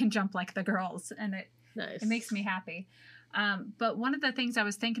characters that can jump like the girls, and it makes me happy. But one of the things I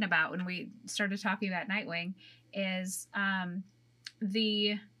was thinking about when we started talking about Nightwing is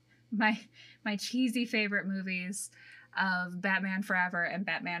my cheesy favorite movies of Batman Forever and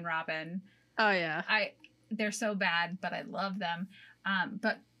Batman Robin. Oh yeah, they're so bad, but I love them.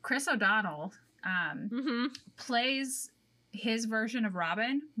 But Chris O'Donnell plays his version of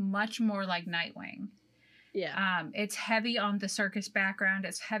Robin much more like Nightwing. Yeah. It's heavy on the circus background.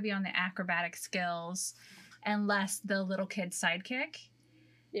 It's heavy on the acrobatic skills and less the little kid sidekick.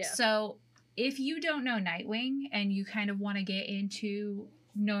 Yeah. So if you don't know Nightwing and you kind of want to get into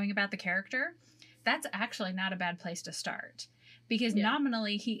knowing about the character, that's actually not a bad place to start. Because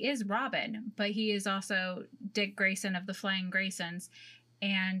nominally he is Robin, but he is also Dick Grayson of the Flying Graysons.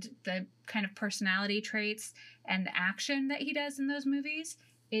 And the kind of personality traits and the action that he does in those movies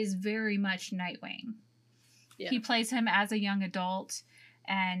is very much Nightwing. Yeah. He plays him as a young adult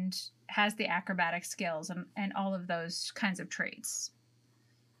and has the acrobatic skills and all of those kinds of traits.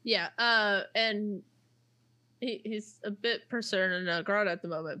 Yeah, and he's a bit persona non grata at the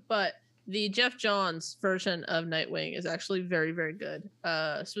moment, but the Jeff Johns version of Nightwing is actually very, very good,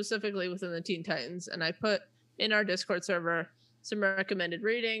 specifically within the Teen Titans. And I put in our Discord server some recommended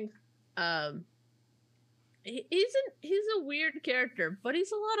reading. He's a weird character, but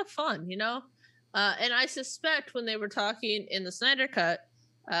he's a lot of fun, and I suspect when they were talking in the Snyder Cut,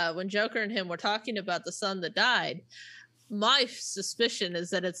 when Joker and him were talking about the son that died, my suspicion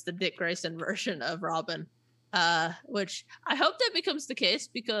is that it's the Dick Grayson version of Robin, which I hope that becomes the case,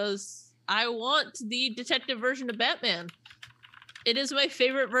 because I want the detective version of Batman. It is my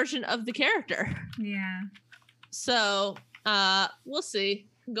favorite version of the character. Yeah. So we'll see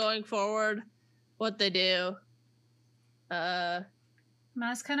going forward what they do.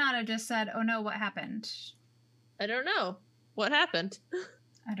 Mas Kanata just said, "Oh no, what happened?" I don't know. What happened?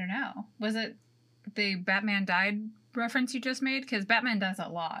 I don't know. Was it the Batman died reference you just made? Because Batman does a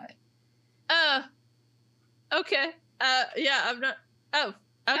lot. Okay. Yeah, I'm not. Oh,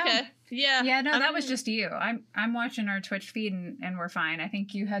 okay. Yeah. Yeah, no, that was just you. I'm watching our Twitch feed and we're fine. I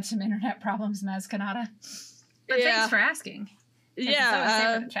think you had some internet problems, Maz Kanata. But thanks for asking. Yeah. It's always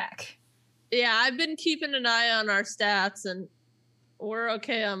safer to check. Yeah, I've been keeping an eye on our stats and we're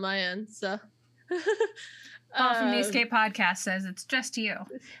okay on my end, so. Paul from the Escape Podcast says it's just you.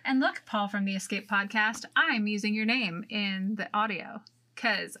 And look, Paul from the Escape Podcast, I'm using your name in the audio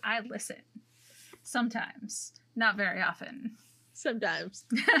because I listen. Sometimes. Not very often. Sometimes.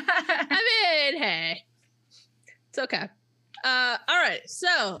 I mean, hey. It's okay. All right,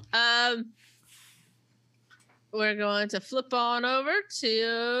 so we're going to flip on over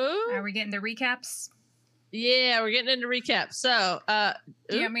to... Are we getting the recaps? Yeah, we're getting into recaps. So,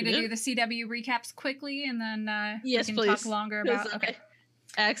 do you want me to do the CW recaps quickly and then yes, we can please. talk longer about... Okay.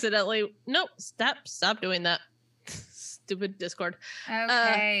 Accidentally... Nope, stop doing that. Stupid Discord.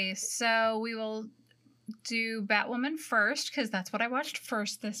 Okay, so we will do Batwoman first because that's what I watched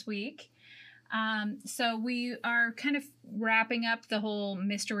first this week. So we are kind of wrapping up the whole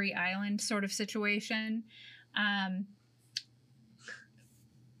Mystery Island sort of situation.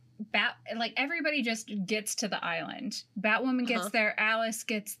 Everybody just gets to the island. Batwoman gets there, Alice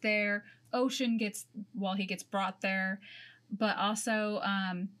gets there, Ocean gets brought there, but also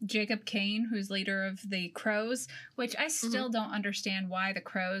Jacob Kane, who's leader of the Crows, which I still don't understand why the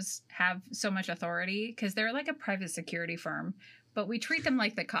Crows have so much authority, because they're like a private security firm, but we treat them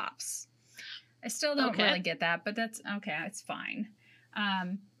like the cops. I still don't really get that, but that's okay. It's fine.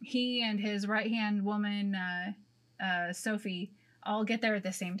 He and his right-hand woman, Sophie, all get there at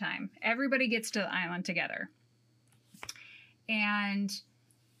the same time. Everybody gets to the island together. And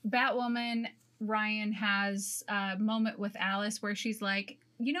Batwoman, Ryan, has a moment with Alice where she's like,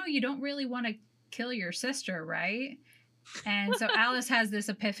 you don't really want to kill your sister, right? And so Alice has this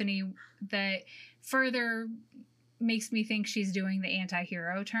epiphany that further makes me think she's doing the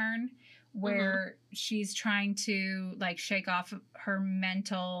anti-hero turn, where she's trying to shake off her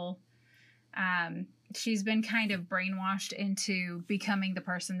mental... she's been kind of brainwashed into becoming the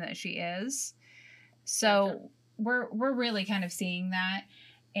person that she is. So we're really kind of seeing that.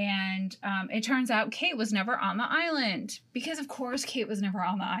 And it turns out Kate was never on the island. Because of course Kate was never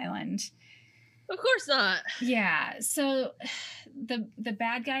on the island. Of course not. Yeah. So the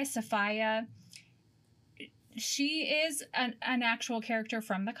bad guy, Sophia, she is an actual character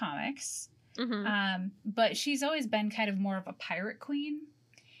from the comics. But she's always been kind of more of a pirate queen.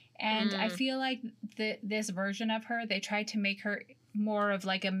 And I feel like this version of her, they tried to make her more of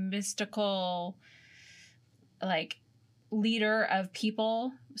a mystical, leader of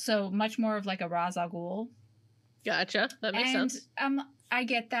people. So much more of a Ra's al Ghul. Gotcha. That makes sense. I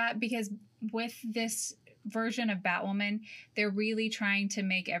get that because with this version of Batwoman, they're really trying to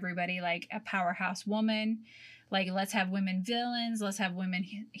make everybody a powerhouse woman. Let's have women villains. Let's have women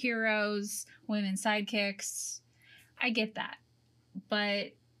heroes, women sidekicks. I get that.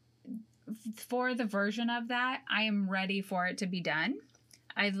 But... for the version of that, I am ready for it to be done.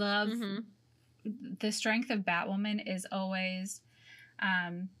 I love the strength of Batwoman is always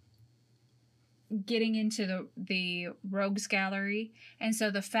getting into the rogues gallery. And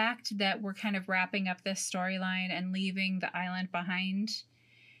so the fact that we're kind of wrapping up this storyline and leaving the island behind,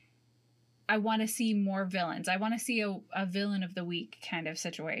 I want to see more villains. I want to see a villain of the week kind of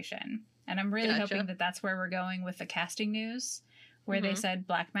situation. And I'm really hoping that that's where we're going with the casting news, where they said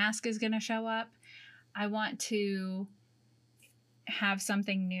Black Mask is going to show up. I want to have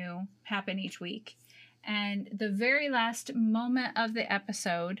something new happen each week. And the very last moment of the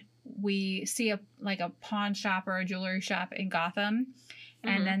episode, we see a pawn shop or a jewelry shop in Gotham.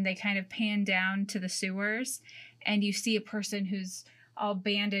 And then they kind of pan down to the sewers. And you see a person who's all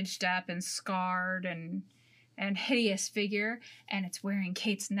bandaged up and scarred and hideous figure. And it's wearing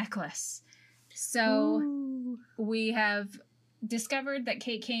Kate's necklace. So we have discovered that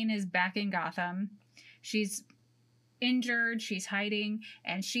Kate Kane is back in Gotham. She's injured, she's hiding,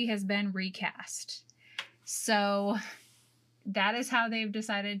 and she has been recast. So that is how they've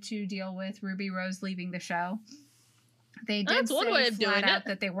decided to deal with Ruby Rose leaving the show. They did say flat out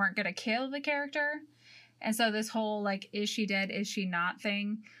that they weren't going to kill the character. And so this whole, is she dead, is she not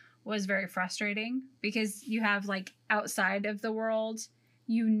thing was very frustrating because you have, outside of the world,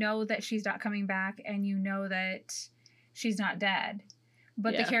 that she's not coming back and that she's not dead.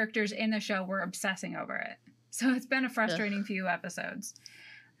 But the characters in the show were obsessing over it. So it's been a frustrating few episodes.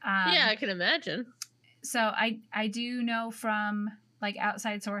 I can imagine. So I do know from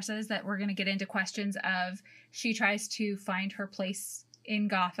outside sources that we're going to get into questions of she tries to find her place in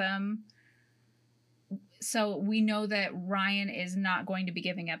Gotham. So we know that Ryan is not going to be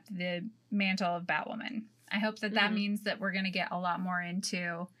giving up the mantle of Batwoman. I hope that means that we're going to get a lot more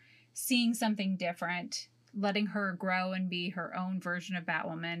into seeing something different, letting her grow and be her own version of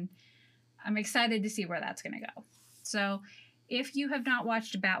Batwoman. I'm excited to see where that's going to go. So if you have not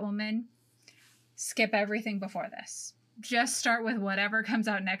watched Batwoman, skip everything before this. Just start with whatever comes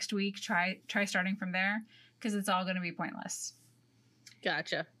out next week. Try starting from there, because it's all going to be pointless.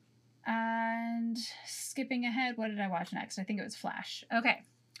 Gotcha. And skipping ahead, what did I watch next? I think it was Flash. Okay,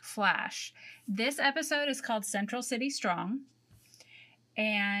 Flash. This episode is called Central City Strong.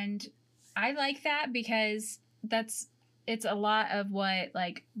 And I like that because it's a lot of what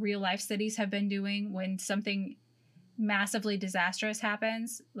like real life cities have been doing when something massively disastrous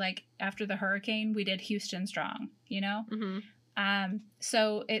happens. Like after the hurricane, we did Houston Strong, you know? Mm-hmm.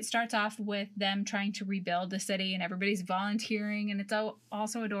 So it starts off with them trying to rebuild the city and everybody's volunteering and it's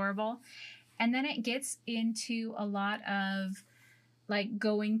also adorable. And then it gets into a lot of like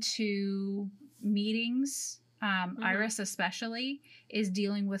going to meetings. Iris especially is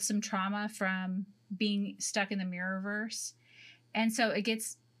dealing with some trauma from being stuck in the Mirrorverse. And so it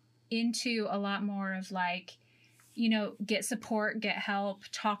gets into a lot more of like, you know, get support, get help,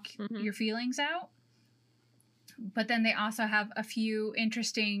 talk your feelings out. But then they also have a few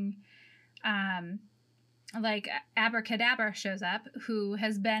interesting, like Abracadabra shows up, who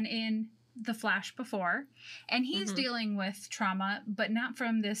has been in The Flash before, and he's dealing with trauma, but not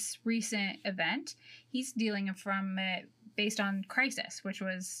from this recent event. He's dealing from it based on Crisis, which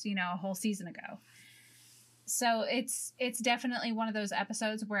was, you know, a whole season ago. So it's definitely one of those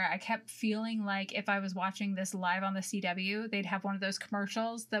episodes where I kept feeling like if I was watching this live on the CW, they'd have one of those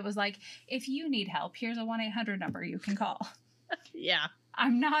commercials that was like, if you need help, here's a 1-800 number you can call. Yeah.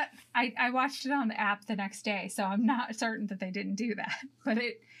 I watched it on the app the next day, so I'm not certain that they didn't do that. But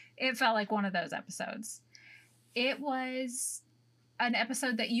it felt like one of those episodes. It was an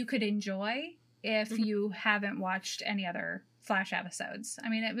episode that you could enjoy if you haven't watched any other Flash episodes. I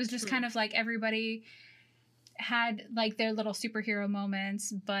mean, it was just kind of like everybody had like their little superhero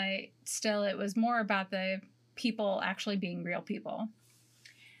moments, but still it was more about the people actually being real people.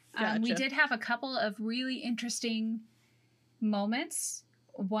 Gotcha. We did have a couple of really interesting moments,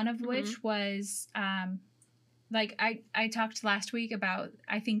 one of which was like I talked last week about,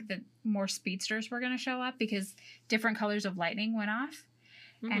 I think that more speedsters were going to show up because different colors of lightning went off,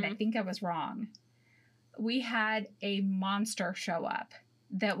 and I think I was wrong. We had a monster show up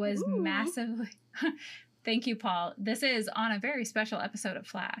that was massively thank you, Paul. This is on a very special episode of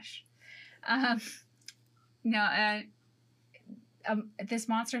Flash. This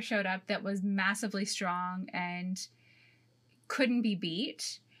monster showed up that was massively strong and couldn't be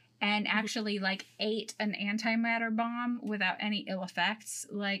beat, and actually like ate an antimatter bomb without any ill effects.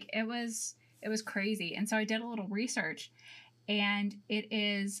 Like it was crazy. And so I did a little research, and it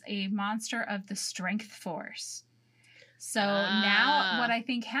is a monster of the Strength Force. So now what I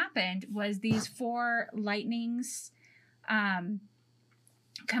think happened was these 4 lightnings coming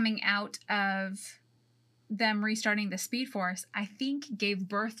out of them restarting the Speed Force, I think gave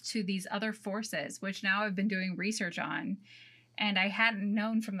birth to these other forces, which now I've been doing research on. And I hadn't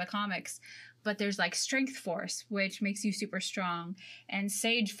known from the comics, but there's like Strength Force, which makes you super strong, and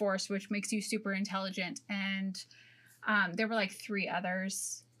Sage Force, which makes you super intelligent. And there were like 3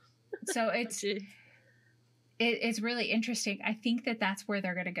 others. So it's really interesting. I think that that's where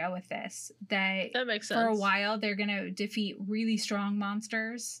they're going to go with this. That makes sense. For a while, they're going to defeat really strong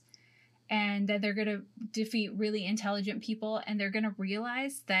monsters, and then they're going to defeat really intelligent people, and they're going to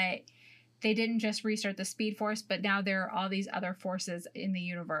realize that they didn't just restart the Speed Force, but now there are all these other forces in the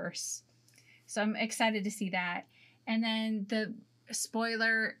universe. So I'm excited to see that. And then the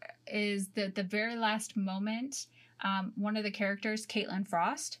spoiler is that the very last moment, one of the characters, Caitlin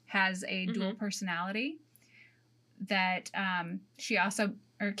Frost, has a dual personality. That she also,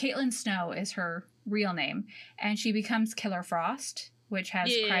 or Caitlin Snow is her real name, and she becomes Killer Frost, which has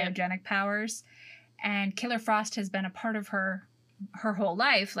cryogenic powers. And Killer Frost has been a part of her whole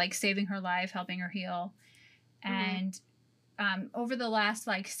life, like saving her life, helping her heal. And over the last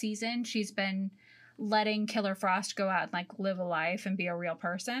like season, she's been letting Killer Frost go out and like live a life and be a real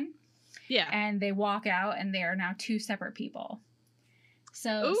person. Yeah. And they walk out and they are now 2 separate people.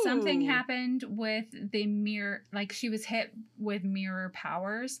 So something happened with the mirror, like she was hit with mirror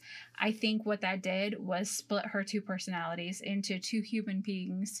powers. I think what that did was split her 2 personalities into 2 human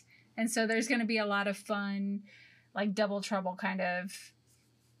beings. And so there's going to be a lot of fun, like double trouble kind of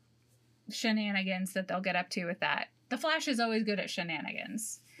shenanigans that they'll get up to with that. The Flash is always good at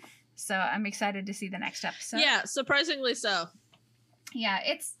shenanigans. So I'm excited to see the next episode. Yeah, surprisingly so. Yeah,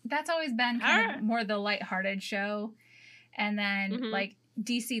 that's always been kind of more the lighthearted show. And then like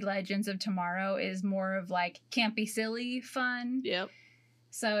DC Legends of Tomorrow is more of like campy, silly fun. Yep.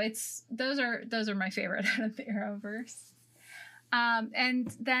 So those are my favorite out of the Arrowverse.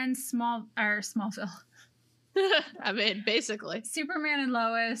 And then Smallville. I mean, basically. Superman and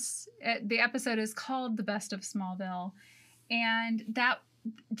Lois. The episode is called The Best of Smallville. And that,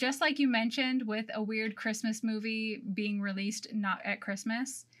 just like you mentioned with a weird Christmas movie being released not at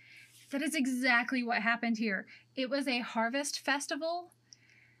Christmas, that is exactly what happened here. It was a harvest festival.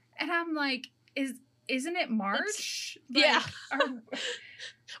 And I'm like, isn't it March? Yeah.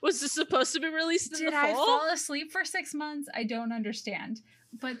 Was this supposed to be released in the fall? Did I fall asleep for 6 months? I don't understand.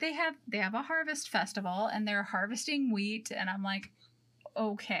 But they have a harvest festival and they're harvesting wheat. And I'm like,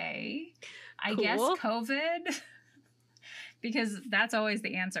 okay, I guess COVID. Because that's always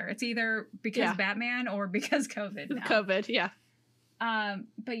the answer. It's either because Batman or because COVID now. COVID, yeah.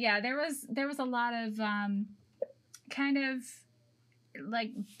 But yeah, there was a lot of kind of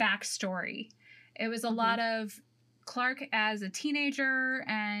like backstory. It was a lot of Clark as a teenager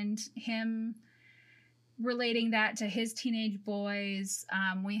and him relating that to his teenage boys.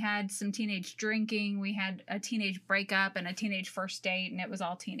 We had some teenage drinking. We had a teenage breakup and a teenage first date, and it was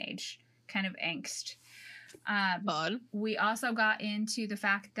all teenage kind of angst. We also got into the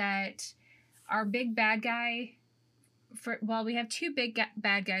fact that our big bad guy we have two big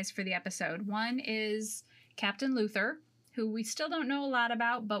bad guys for the episode. One is Captain Luthor, who we still don't know a lot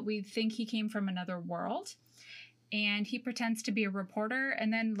about, but we think he came from another world. And he pretends to be a reporter.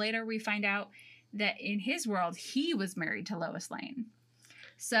 And then later we find out that in his world, he was married to Lois Lane.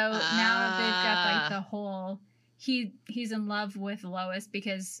 So now they've got like the whole, he's in love with Lois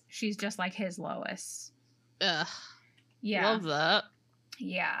because she's just like his Lois. Ugh. Yeah. Love that.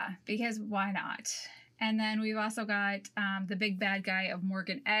 Yeah, because why not? And then we've also got the big bad guy of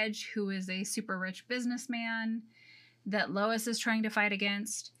Morgan Edge, who is a super rich businessman that Lois is trying to fight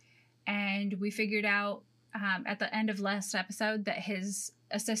against. And we figured out at the end of last episode that his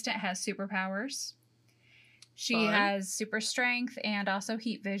assistant has superpowers. She has super strength and also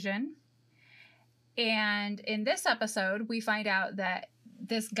heat vision. And in this episode, we find out that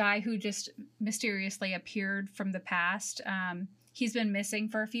this guy who just mysteriously appeared from the past, he's been missing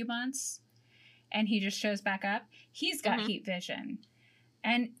for a few months and he just shows back up. He's got heat vision.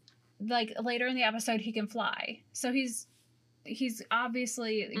 And like later in the episode, he can fly. So he's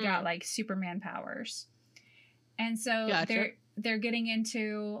obviously got like Superman powers. And so they're getting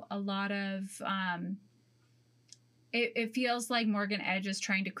into a lot of, it feels like Morgan Edge is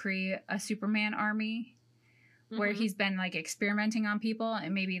trying to create a Superman army where he's been like experimenting on people,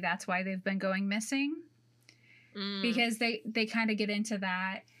 and maybe that's why they've been going missing because they kind of get into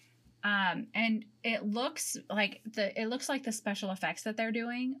that. And it looks like the special effects that they're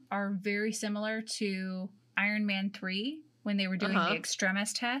doing are very similar to Iron Man 3 when they were doing the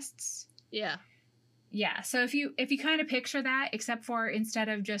extremis tests. Yeah. Yeah. So if you kind of picture that, except for instead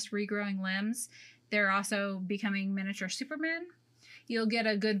of just regrowing limbs, they're also becoming miniature Superman, you'll get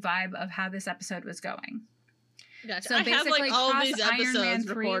a good vibe of how this episode was going. Gotcha. So I basically, have like all cross these Iron Man episodes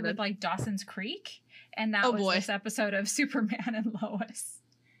 3 recorded with like Dawson's Creek, and that was this episode of Superman and Lois.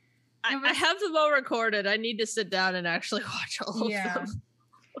 I have them all recorded. I need to sit down and actually watch all of them.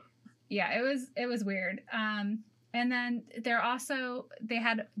 Yeah, it was weird. And then they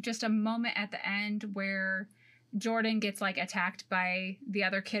had just a moment at the end where Jordan gets like attacked by the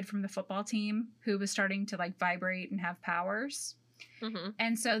other kid from the football team who was starting to like vibrate and have powers.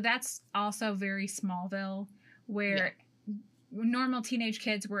 And so that's also very Smallville, where normal teenage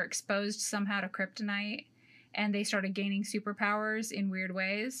kids were exposed somehow to kryptonite and they started gaining superpowers in weird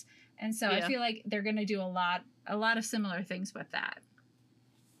ways. And so I feel like they're going to do a lot of similar things with that.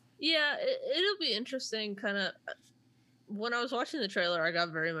 Yeah, it'll be interesting. Kind of when I was watching the trailer, I got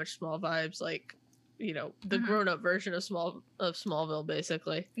very much Small vibes, like, you know, the grown-up version of Smallville,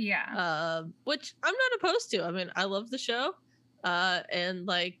 basically. Yeah. Which I'm not opposed to. I mean, I love the show. And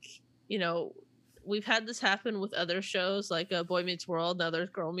like, you know, we've had this happen with other shows like Boy Meets World, now there's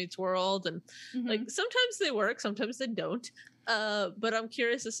Girl Meets World, and like sometimes they work, sometimes they don't. But I'm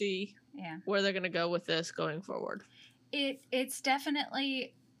curious to see where they're gonna go with this going forward. It's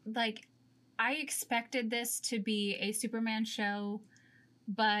definitely like, I expected this to be a Superman show,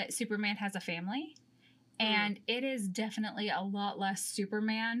 but Superman has a family, and it is definitely a lot less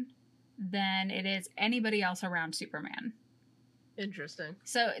Superman than it is anybody else around Superman. Interesting.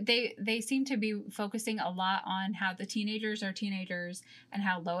 So they seem to be focusing a lot on how the teenagers are teenagers and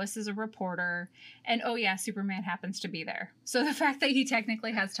how Lois is a reporter. And Superman happens to be there. So the fact that he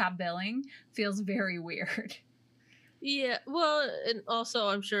technically has top billing feels very weird. Yeah, well, and also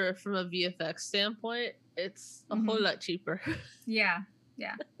I'm sure from a VFX standpoint, it's a whole lot cheaper. Yeah.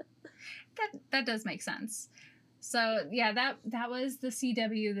 That does make sense. So yeah, that was the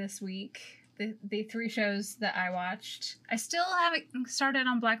CW this week. The 3 shows that I watched. I still haven't started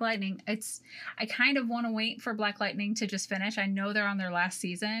on Black Lightning. I kind of want to wait for Black Lightning to just finish. I know they're on their last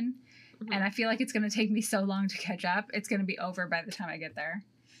season, and I feel like it's going to take me so long to catch up. It's going to be over by the time I get there.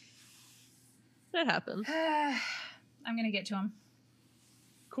 That happens. I'm going to get to them.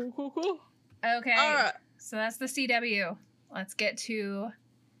 Cool. Okay. All right. So that's the CW. Let's get to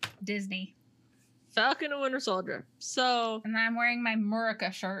Disney. Falcon and Winter Soldier. So, And I'm wearing my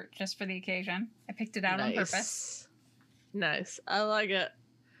Murica shirt just for the occasion. I picked it out on purpose. Nice. I like it.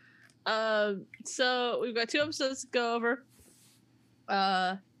 So we've got 2 episodes to go over.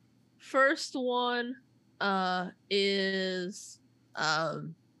 First one is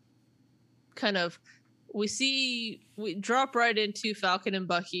kind of we drop right into Falcon and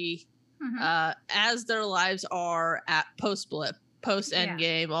Bucky as their lives are at post-blip,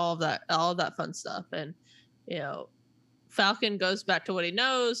 post-endgame, all of that fun stuff. And Falcon goes back to what he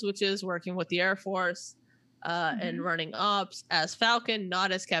knows, which is working with the Air Force and running ops as Falcon,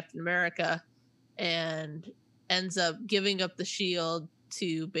 not as Captain America, and ends up giving up the shield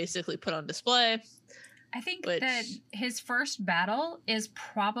to basically put on display. I think that his first battle is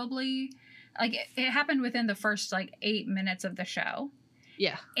probably it happened within the first 8 minutes of the show.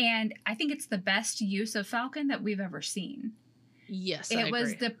 Yeah. And I think it's the best use of Falcon that we've ever seen. Yes, it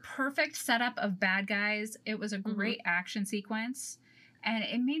was the perfect setup of bad guys. It was a great action sequence, and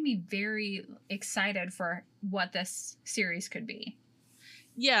it made me very excited for what this series could be.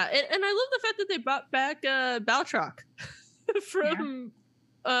 Yeah, and I love the fact that they brought back Baltrock from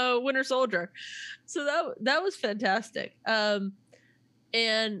Winter Soldier. So that was fantastic.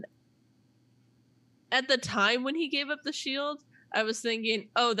 And at the time when he gave up the shield, I was thinking,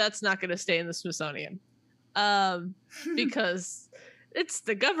 oh, that's not going to stay in the Smithsonian. Because it's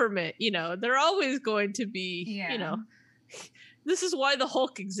the government, they're always going to be, this is why the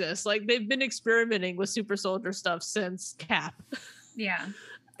Hulk exists. They've been experimenting with super soldier stuff since Cap. Yeah.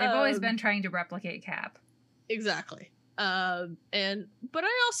 They've always been trying to replicate Cap. Exactly. But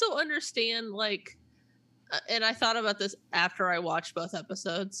I also understand, and I thought about this after I watched both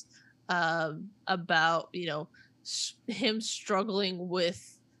episodes, about, him struggling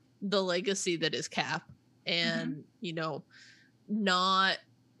with the legacy that is Cap. And,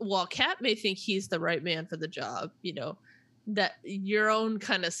 while Cap may think he's the right man for the job, that your own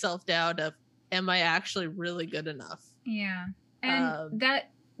kind of self-doubt of, am I actually really good enough? Yeah. And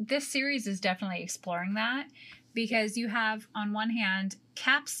this series is definitely exploring that, because you have, on one hand,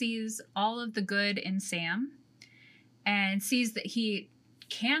 Cap sees all of the good in Sam and sees that he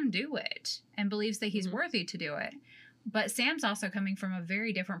can do it and believes that he's worthy to do it. But Sam's also coming from a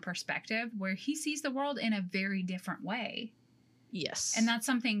very different perspective, where he sees the world in a very different way. Yes. And that's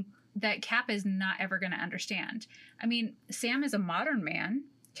something that Cap is not ever going to understand. I mean, Sam is a modern man.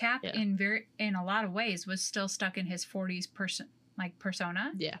 Cap, in a lot of ways, was still stuck in his 40s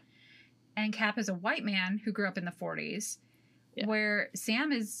persona. Yeah. And Cap is a white man who grew up in the 40s, where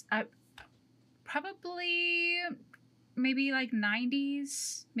Sam is probably maybe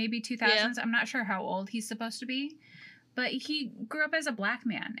 90s, maybe 2000s. Yeah. I'm not sure how old he's supposed to be. But he grew up as a black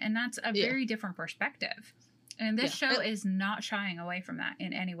man, and that's a very different perspective. And this show is not shying away from that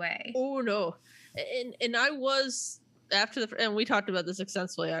in any way. Oh, no. And I was, and we talked about this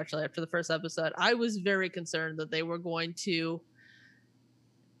extensively, actually, after the first episode, I was very concerned that they were going to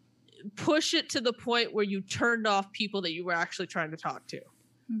push it to the point where you turned off people that you were actually trying to talk to.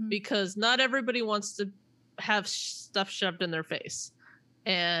 Because not everybody wants to have stuff shoved in their face.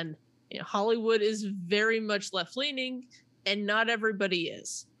 And Hollywood is very much left-leaning, and not everybody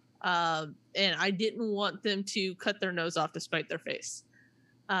is. And I didn't want them to cut their nose off to spite their face.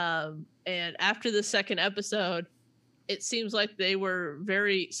 And after the second episode, it seems like they were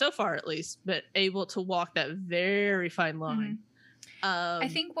so far at least, but able to walk that very fine line. I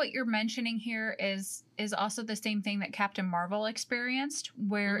think what you're mentioning here is also the same thing that Captain Marvel experienced,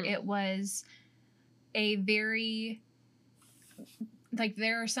 where it was a very...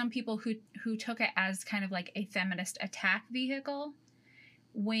 there are some people who took it as kind of a feminist attack vehicle,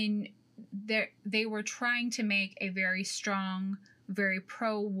 when they were trying to make a very strong, very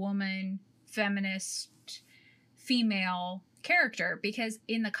pro-woman, feminist female character, because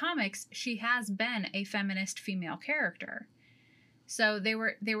in the comics she has been a feminist female character. So they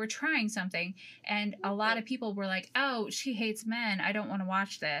were trying something, and a lot of people were like, "Oh, she hates men. I don't want to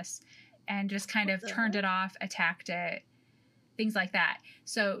watch this," and just kind of turned it off, attacked it. Things like that.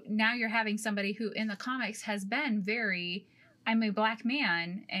 So now you're having somebody who in the comics has been I'm a black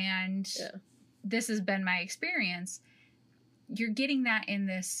man, and this has been my experience. You're getting that in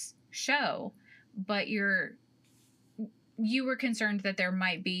this show, but you're you were concerned that there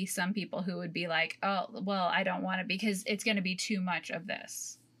might be some people who would be like, oh, well, I don't want it because it's going to be too much of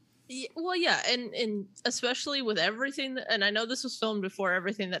this. Well, yeah, and especially with everything, and I know this was filmed before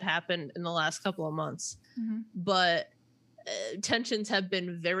everything that happened in the last couple of months, but tensions have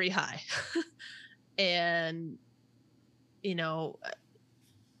been very high. And, you know,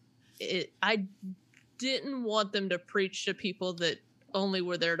 I didn't want them to preach to people that only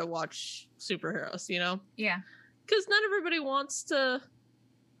were there to watch superheroes, you know? Yeah. Because not everybody wants to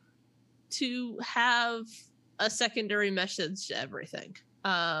have a secondary message to everything.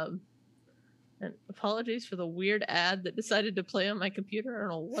 And apologies for the weird ad that decided to play on my computer. I don't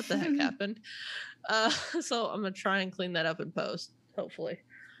know what the heck happened. So I'm going to try and clean that up in post, hopefully.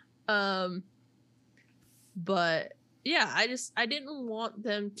 But yeah, I didn't want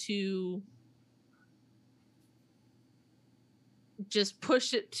them to just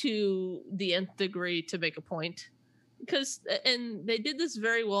push it to the nth degree to make a point. And they did this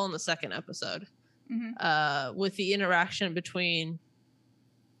very well in the second episode, with the interaction between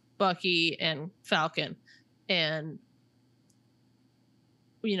Bucky and Falcon. And,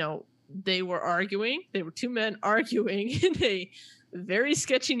 you know, they were arguing. They were two men arguing in a very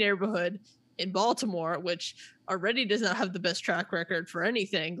sketchy neighborhood in Baltimore, which already does not have the best track record for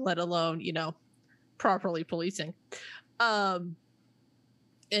anything, let alone, you know, properly policing. And,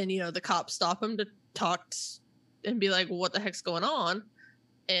 you know, the cops stop him to talk and be like, well, what the heck's going on?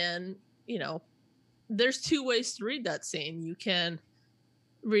 And, you know, there's two ways to read that scene. You can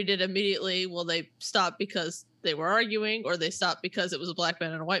read it immediately. Well, they stopped because they were arguing, or they stopped because it was a black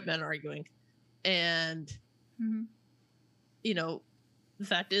man and a white man arguing. And, you know, the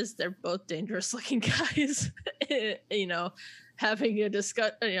fact is they're both dangerous looking guys, you know, having a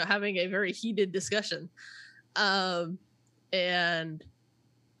very heated discussion. And,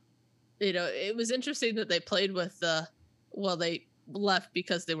 you know, it was interesting that they played with they left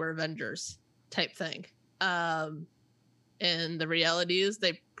because they were Avengers type thing. And the reality is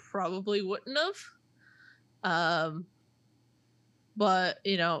they probably wouldn't have. But,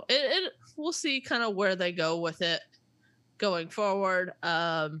 you know, we'll see kind of where they go with it going forward.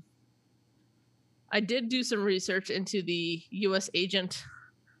 I did do some research into the U.S. agent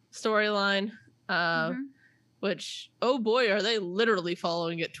storyline, which, oh boy, are they literally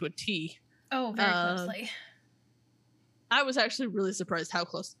following it to a T. Oh, very closely. I was actually really surprised how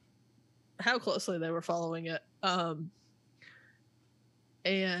closely they were following it.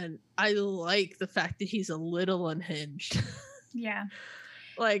 And I like the fact that he's a little unhinged. Yeah.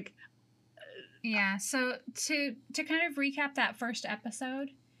 Like, yeah. So to kind of recap that first episode,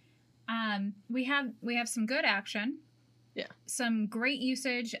 we have some good action. Yeah. Some great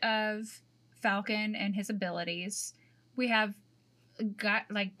usage of Falcon and his abilities. We have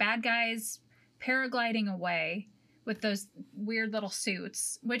bad guys paragliding away with those weird little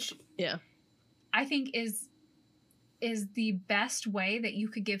suits, which I think is the best way that you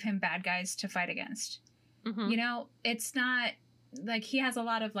could give him bad guys to fight against. You know, it's not like he has a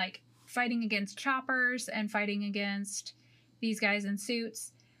lot of like fighting against choppers and fighting against these guys in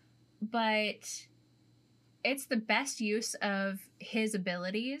suits, but it's the best use of his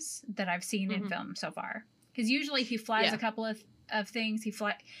abilities that I've seen in film so far. Because usually he flies a couple of things.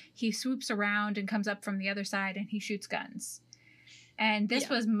 He swoops around and comes up from the other side and he shoots guns. And this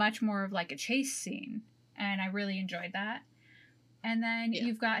was much more of like a chase scene. And I really enjoyed that. And then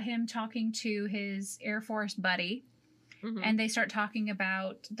you've got him talking to his Air Force buddy. And they start talking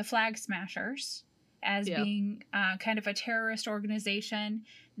about the Flag Smashers as being kind of a terrorist organization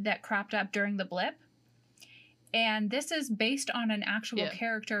that cropped up during the blip. And this is based on an actual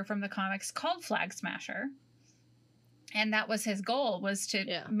character from the comics called Flag Smasher. And that was his goal, was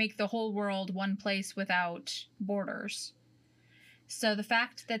to make the whole world one place without borders. So the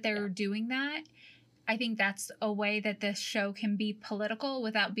fact that they're doing that, I think that's a way that this show can be political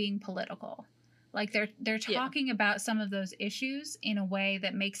without being political. Like they're talking about some of those issues in a way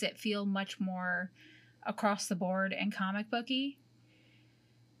that makes it feel much more across the board and comic booky.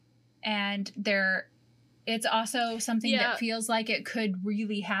 And it's also something that feels like it could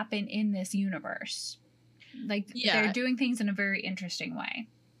really happen in this universe. Like they're doing things in a very interesting way.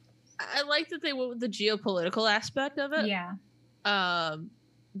 I like that they went with the geopolitical aspect of it. Yeah.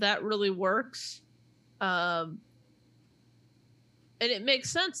 That really works. And it makes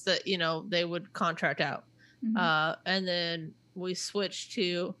sense that, you know, they would contract out. And then we switch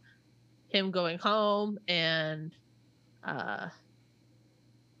to him going home and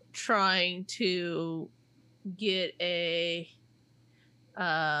trying to get a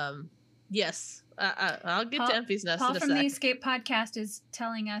I'll get to Enfys Nest Paul in a from sec. the Escape Podcast is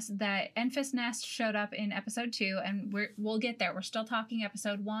telling us that Enfys Nest showed up in episode 2, and we'll get there. We're still talking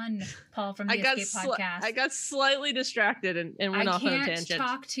episode 1, Paul from the Escape Podcast. I got slightly distracted and went off on a tangent. I can't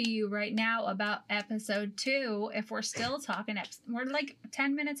talk to you right now about episode 2 if we're still talking. We're like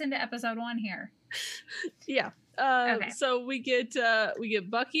 10 minutes into episode 1 here. Yeah. Okay. So we get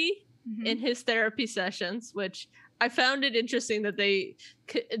Bucky in his therapy sessions, which I found it interesting that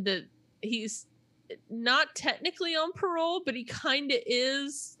he's not technically on parole, but he kind of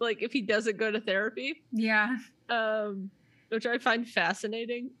is, like, if he doesn't go to therapy. Yeah. Which I find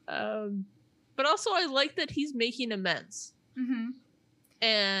fascinating. But also I like that he's making amends. Mm-hmm.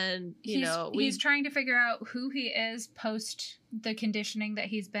 And, he's trying to figure out who he is post the conditioning that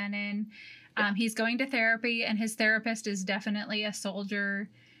he's been in. Yeah. He's going to therapy, and his therapist is definitely a soldier.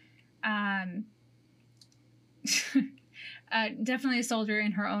 Definitely a soldier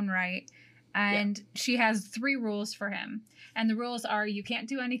in her own right. And she has 3 rules for him. And the rules are: you can't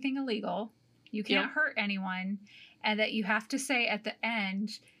do anything illegal, you can't hurt anyone, and that you have to say at the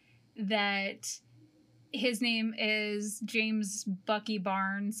end that his name is James Bucky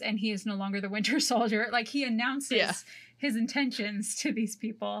Barnes and he is no longer the Winter Soldier. Like, he announces his intentions to these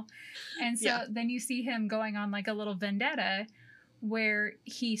people. And so then you see him going on like a little vendetta where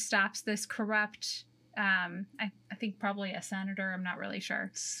he stops this corrupt, I think probably a senator, I'm not really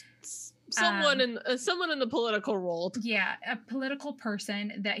sure. Someone in the political world. Yeah, a political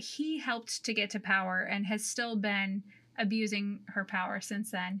person that he helped to get to power and has still been abusing her power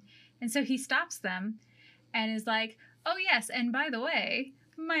since then. And so he stops them and is like, oh yes, and by the way,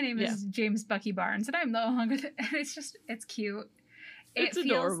 my name is James Bucky Barnes, and I'm no longer and it's cute. It's it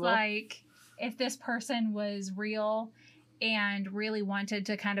adorable. Feels like if this person was real and really wanted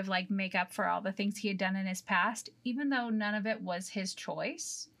to kind of like make up for all the things he had done in his past, even though none of it was his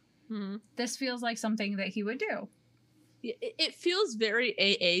choice, this feels like something that he would do. It feels very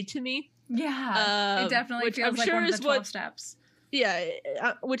AA to me. Yeah, it definitely feels like one of the 12 steps. Yeah,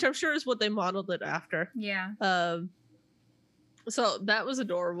 which I'm sure is what they modeled it after. Yeah. So that was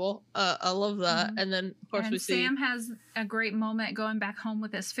adorable. I love that. And then, of course, we see Sam has a great moment going back home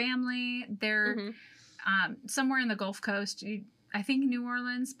with his family. They're somewhere in the Gulf Coast. I think New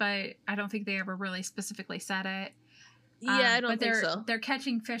Orleans, but I don't think they ever really specifically said it. Yeah, I don't think so. They're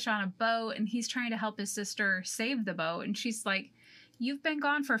catching fish on a boat, and he's trying to help his sister save the boat. And she's like, "You've been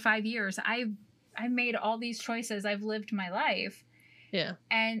gone for 5 years. I've made all these choices. I've lived my life." Yeah.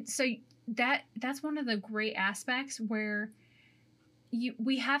 And so that's one of the great aspects where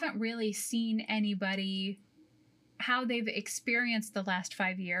we haven't really seen anybody how they've experienced the last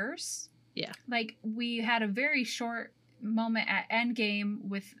 5 years. Yeah. Like, we had a very short moment at Endgame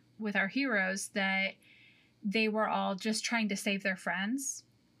with our heroes that they were all just trying to save their friends.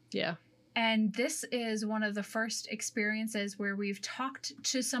 Yeah. And this is one of the first experiences where we've talked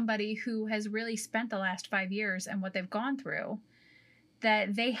to somebody who has really spent the last 5 years and what they've gone through,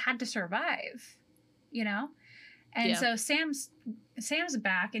 that they had to survive, And so Sam's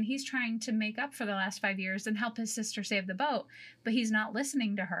back, and he's trying to make up for the last 5 years and help his sister save the boat, but he's not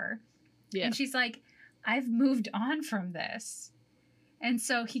listening to her. Yeah. And she's like, I've moved on from this. And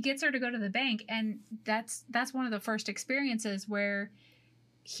so he gets her to go to the bank, and that's one of the first experiences where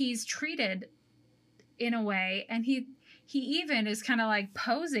he's treated in a way, and he even is kind of like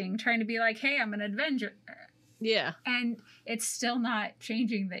posing, trying to be like, hey, I'm an Avenger. Yeah. And it's still not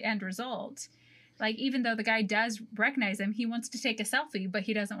changing the end result. Like, even though the guy does recognize him, he wants to take a selfie, but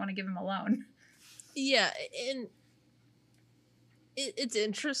he doesn't want to give him a loan. Yeah, and it's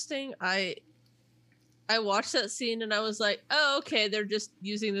interesting. I watched that scene and I was like, oh, okay, they're just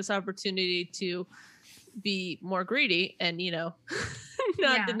using this opportunity to be more greedy and, deny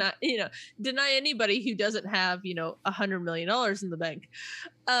anybody who doesn't have, $100 million in the bank.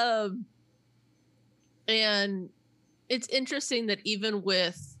 And it's interesting that even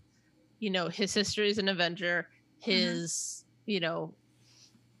with, his history as an Avenger, his,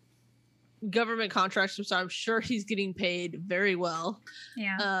 government contracts, so I'm sure he's getting paid very well.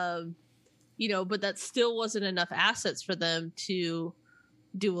 Yeah. But that still wasn't enough assets for them to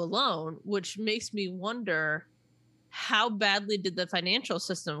do a loan, which makes me wonder, how badly did the financial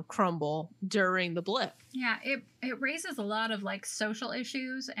system crumble during the blip? Yeah, it raises a lot of like social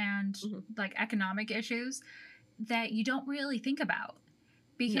issues and like economic issues that you don't really think about.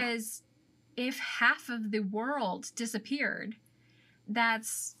 Because if half of the world disappeared,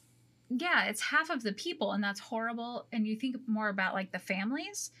 it's half of the people, and that's horrible. And you think more about like the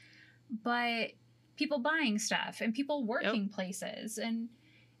families, but people buying stuff and people working places, and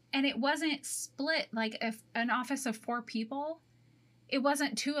it wasn't split. Like, if an office of 4 people, it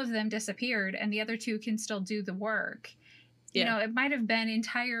wasn't two of them disappeared and the other two can still do the work. You Yeah. know, it might have been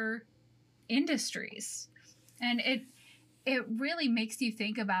entire industries. And it really makes you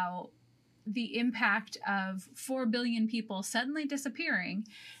think about the impact of 4 billion people suddenly disappearing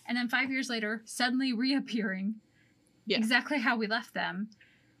and then 5 years later suddenly reappearing exactly how we left them.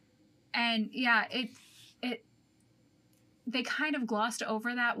 And yeah, they kind of glossed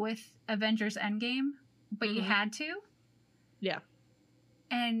over that with Avengers Endgame, but you had to. Yeah.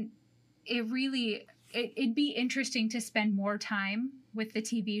 And it'd be interesting to spend more time with the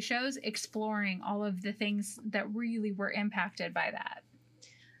TV shows exploring all of the things that really were impacted by that.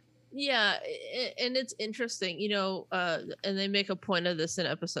 Yeah, and it's interesting, you know, and they make a point of this in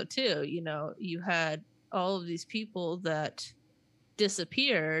episode 2. You know, you had all of these people that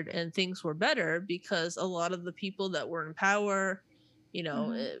disappeared and things were better because a lot of the people that were in power, you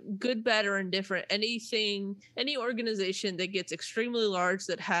know, good, bad, or indifferent, any organization that gets extremely large,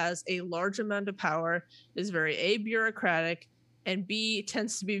 that has a large amount of power, is very A, bureaucratic, and B,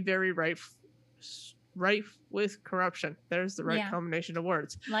 tends to be very rife with corruption. There's the right combination of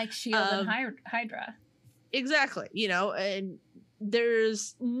words. Like S.H.I.E.L.D. and Hydra. Exactly. You know, and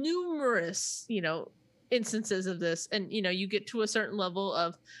there's numerous, you know, instances of this. And, you know, you get to a certain level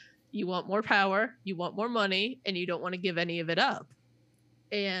of you want more power, you want more money, and you don't want to give any of it up.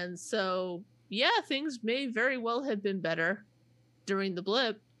 And so, yeah, things may very well have been better during the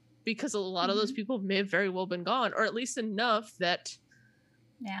blip because a lot of those people may have very well been gone, or at least enough that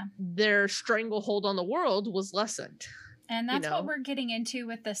their stranglehold on the world was lessened. And that's what we're getting into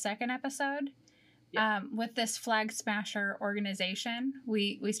with the second episode. With this Flag Smasher organization,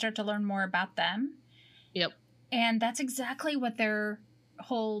 we start to learn more about them. Yep. And that's exactly what their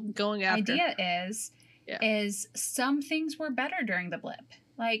whole idea is some things were better during the blip.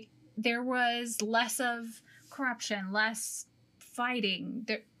 Like, there was less of corruption, less fighting,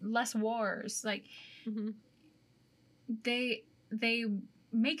 less wars. Like, they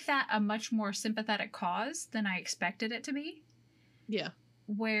make that a much more sympathetic cause than I expected it to be. Yeah.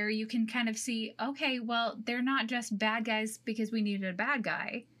 Where you can kind of see, okay, well, they're not just bad guys because we needed a bad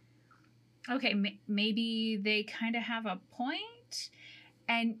guy. Okay, maybe they kind of have a point.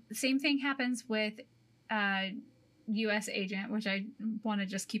 And same thing happens with U.S. agent, which I want to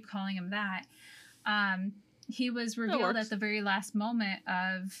just keep calling him that. He was revealed at the very last moment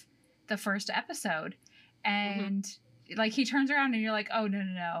of the first episode. And like, he turns around and you're like, oh,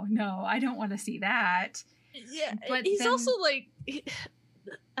 no, I don't want to see that. Yeah, but he's also like,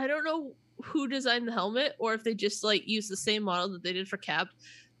 I don't know who designed the helmet or if they just like use the same model that they did for Cap,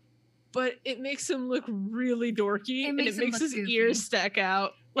 but it makes him look really dorky and it makes his ears stack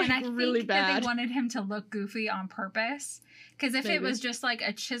out like and I really think bad. That they wanted him to look goofy on purpose, because if it was just like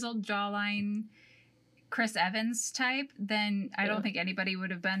a chiseled jawline Chris Evans type, then I don't think anybody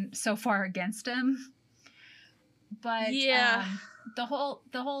would have been so far against him. But the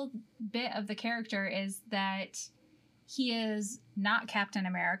whole bit of the character is that he is not Captain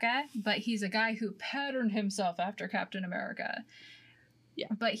America, but he's a guy who patterned himself after Captain America. Yeah,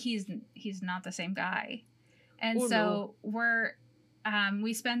 but he's not the same guy, and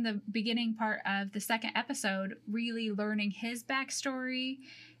we spend the beginning part of the second episode really learning his backstory,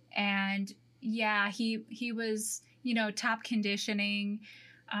 and he was, you know, top conditioning,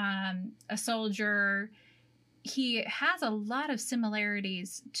 a soldier. He has a lot of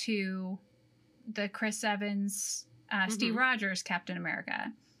similarities to the Chris Evans, Steve Rogers Captain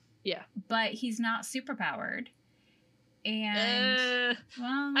America. Yeah. But he's not superpowered. And,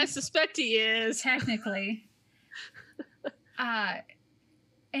 well, I suspect he is. Technically.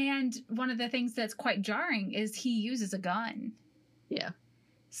 And one of the things that's quite jarring is he uses a gun. Yeah.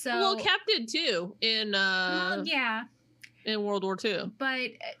 So, well, Cap did too in in World War II.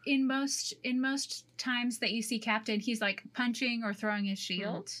 But in most times that you see Captain, he's like punching or throwing his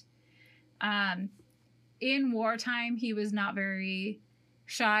shield. In wartime, he was not very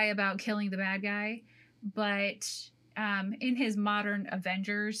shy about killing the bad guy, but in his modern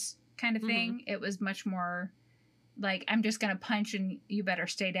Avengers kind of thing, it was much more like, I'm just going to punch and you better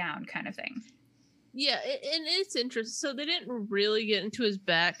stay down kind of thing. Yeah, and it's interesting. So they didn't really get into his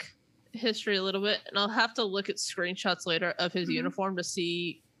back history a little bit, and I'll have to look at screenshots later of his uniform to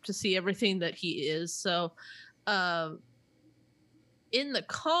see everything that he is. So in the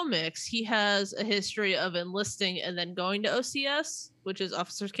comics, he has a history of enlisting and then going to OCS, which is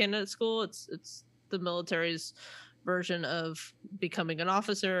Officers Candidate School. It's the military's version of becoming an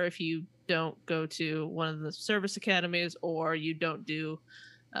officer if you don't go to one of the service academies or you don't do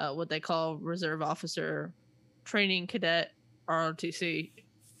what they call Reserve Officer Training Cadet, ROTC,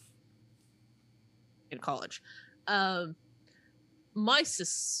 in college. my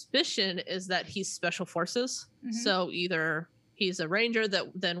suspicion is that he's special forces. Mhm. So either he's a ranger that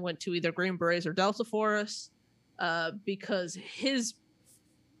then went to either Green Berets or Delta Force, because his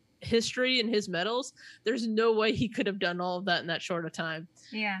history and his medals, there's no way he could have done all of that in that short of time.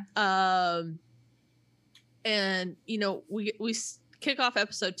 Yeah. And we kick off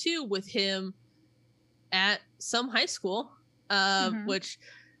episode 2 with him at some high school, which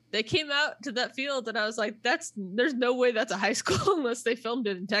they came out to that field, and I was like, there's no way that's a high school unless they filmed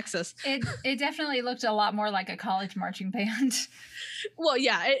it in Texas. It definitely looked a lot more like a college marching band. Well,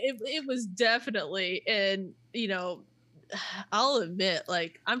 yeah, it was definitely, and I'll admit,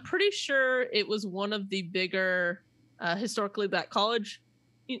 like, I'm pretty sure it was one of the bigger historically black college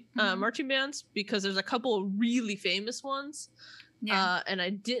marching bands, because there's a couple of really famous ones. Yeah. And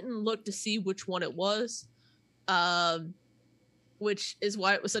I didn't look to see which one it was, which is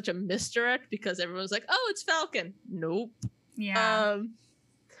why it was such a misdirect, because everyone was like, oh, it's Falcon. Nope. Yeah.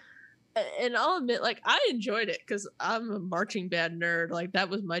 And I'll admit, like, I enjoyed it because I'm a marching band nerd. Like, that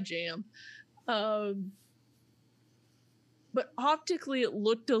was my jam. But optically, it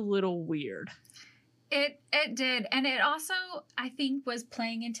looked a little weird. It did. And it also, I think, was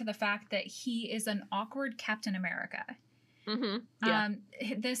playing into the fact that he is an awkward Captain America. Mm-hmm. Yeah.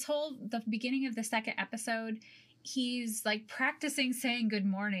 The beginning of the second episode, he's like practicing saying good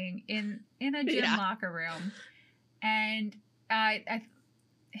morning in a gym locker room. And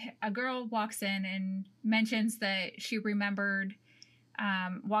a girl walks in and mentions that she remembered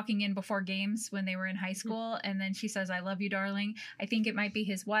walking in before games when they were in high school. And then she says, I love you, darling. I think it might be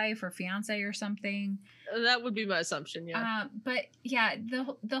his wife or fiance or something. That would be my assumption, yeah. But yeah,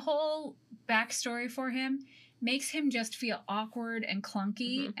 the whole backstory for him makes him just feel awkward and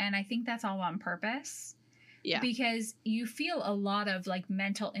clunky. And I think that's all on purpose. Yeah. Because you feel a lot of like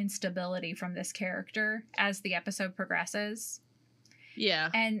mental instability from this character as the episode progresses.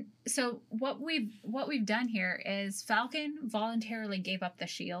 Yeah. And so what we've done here is Falcon voluntarily gave up the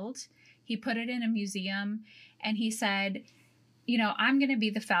shield. He put it in a museum and he said, I'm going to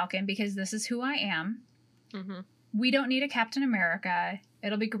be the Falcon because this is who I am. Mm-hmm. We don't need a Captain America.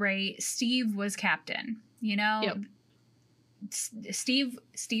 It'll be great. Steve was captain, Yep. Steve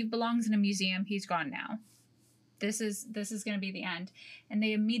belongs in a museum. He's gone now. This is going to be the end. And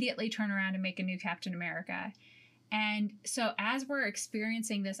they immediately turn around and make a new Captain America. And so as we're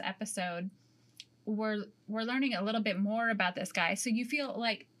experiencing this episode, we're learning a little bit more about this guy. So you feel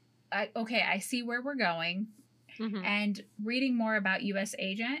like, okay, I see where we're going. Mm-hmm. And reading more about U.S.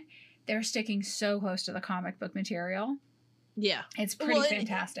 Agent, they're sticking so close to the comic book material. Yeah. It's pretty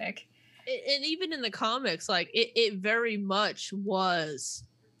fantastic. And even in the comics, like, it very much was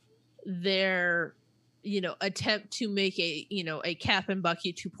their, attempt to make a Cap and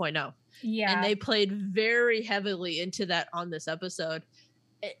Bucky 2.0. Yeah. And they played very heavily into that on this episode.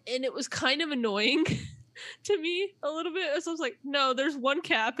 And it was kind of annoying to me a little bit. So I was like, no, there's one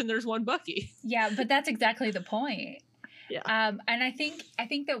Cap and there's one Bucky. Yeah, but that's exactly the point. Yeah. And I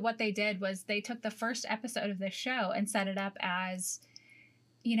think that what they did was they took the first episode of this show and set it up as,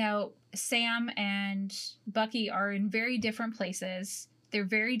 Sam and Bucky are in very different places. They're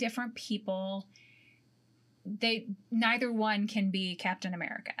very different people. Neither one can be Captain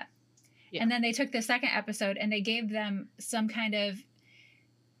America. Yeah. And then they took the second episode and they gave them some kind of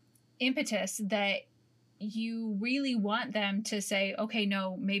impetus that you really want them to say, okay,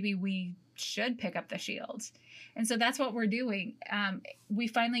 no, maybe we should pick up the shield. And so that's what we're doing. We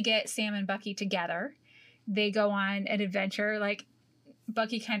finally get Sam and Bucky together. They go on an adventure. Like,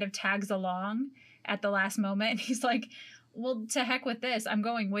 Bucky kind of tags along at the last moment. He's like, well, to heck with this. I'm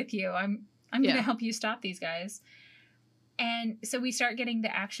going with you. I'm going to help you stop these guys. And so we start getting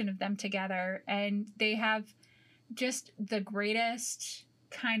the action of them together, and they have just the greatest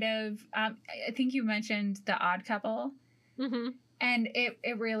kind of, I think you mentioned The Odd Couple. Mm-hmm. And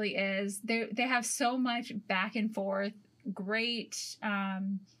it really is. They have so much back and forth, great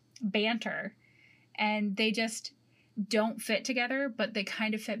banter, and they just don't fit together, but they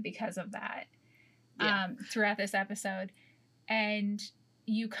kind of fit because of that throughout this episode. And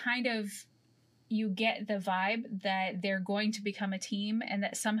you get the vibe that they're going to become a team and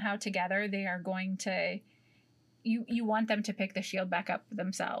that somehow together they are going to, you want them to pick the shield back up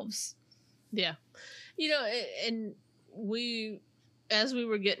themselves. Yeah. And as we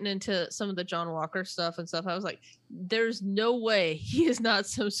were getting into some of the John Walker stuff and stuff, I was like, there's no way he is not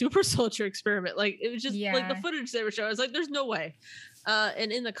some super soldier experiment. Like, it was just like the footage they were showing. I was like, there's no way.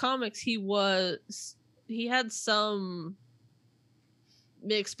 And in the comics, he had some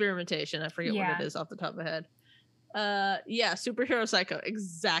experimentation. I forget what it is off the top of my head. Superhero Psycho.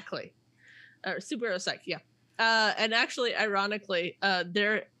 Exactly. Or Superhero Psych. Yeah. And actually, ironically,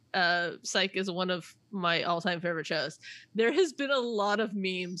 their Psych is one of my all-time favorite shows. There has been a lot of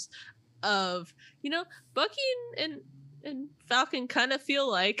memes of, Bucky and Falcon kind of feel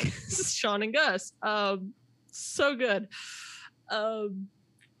like Sean and Gus. So good.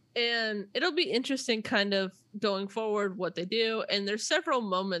 And it'll be interesting kind of going forward what they do. And there's several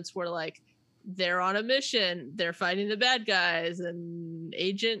moments where like they're on a mission, they're fighting the bad guys, and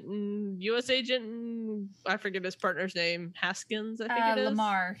US agent, and I forget his partner's name, Haskins, I think it is.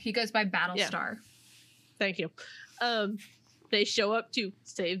 Lamar. He goes by Battlestar. Yeah. Thank you. They show up to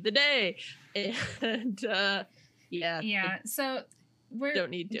save the day. And Yeah. So we're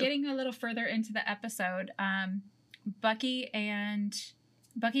getting a little further into the episode. Bucky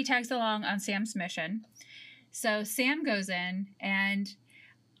tags along on Sam's mission. So Sam goes in, and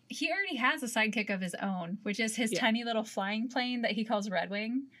he already has a sidekick of his own, which is his tiny little flying plane that he calls Red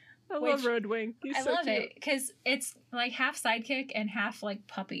Wing. I love Red Wing. He's so love cute. it because it's like half sidekick and half like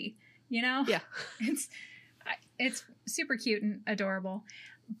puppy, Yeah. It's super cute and adorable.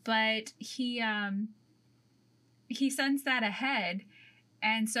 But he sends that ahead.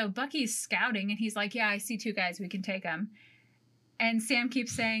 And so Bucky's scouting, and he's like, yeah, I see 2 guys. We can take them. And Sam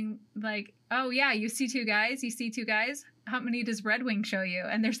keeps saying, like, oh, yeah, you see 2 guys? You see 2 guys? How many does Red Wing show you?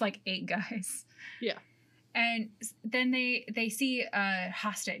 And there's like 8 guys. Yeah. And then they see a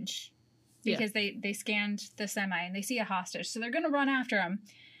hostage because they scanned the semi, and they see a hostage. So they're going to run after him.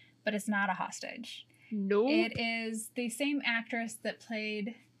 But it's not a hostage. No. It is the same actress that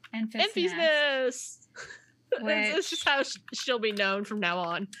played Enfys Nest. It's just how she'll be known from now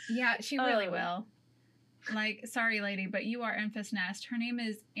on. Yeah, she really will. Like, sorry, lady, but you are Enfys Nest. Her name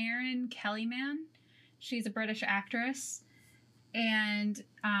is Erin Kellyman. She's a British actress. And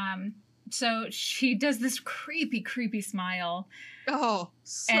so she does this creepy smile. Oh,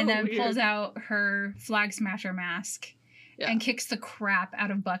 so and then weird. pulls out her Flag Smasher mask and kicks the crap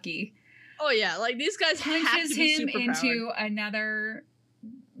out of Bucky. Oh, yeah. Like, these guys punches him into another,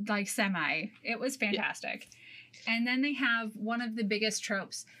 like, semi. It was fantastic. Yeah. And then they have one of the biggest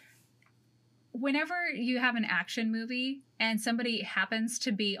tropes. Whenever you have an action movie and somebody happens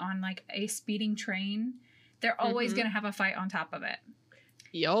to be on, like, a speeding train, they're always going to have a fight on top of it.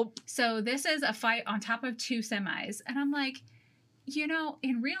 Yup. So this is a fight on top of 2 semis. And I'm like,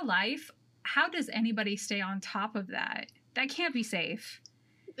 in real life, how does anybody stay on top of that? That can't be safe.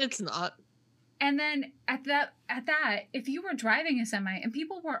 It's not. And then at that, if you were driving a semi and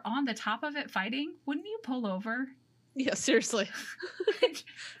people were on the top of it fighting, wouldn't you pull over? Yeah, seriously.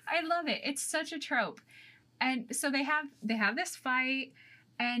 I love it. It's such a trope. And so they have this fight,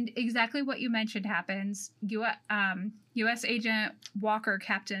 and exactly what you mentioned happens. U.S. Agent Walker,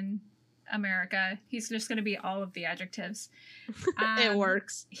 Captain America. He's just going to be all of the adjectives. It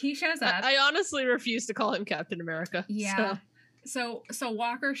works. He shows up. I honestly refuse to call him Captain America. Yeah. So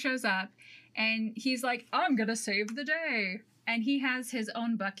Walker shows up, and he's like, I'm going to save the day. And he has his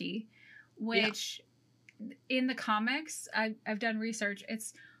own Bucky, which in the comics, I've done research.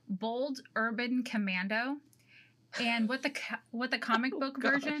 It's Bold Urban Commando. And what the comic book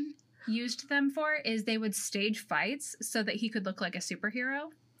version used them for is they would stage fights so that he could look like a superhero.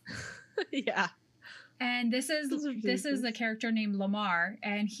 Yeah. And this is the character named Lamar,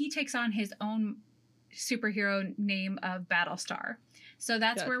 and he takes on his own superhero name of Battlestar. So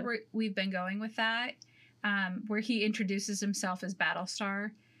that's where we've been going with that, where he introduces himself as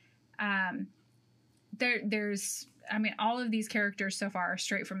Battlestar. There's all of these characters so far are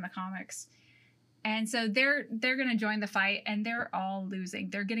straight from the comics. And so they're going to join the fight, and they're all losing.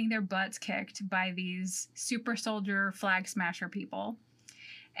 They're getting their butts kicked by these super soldier flag smasher people.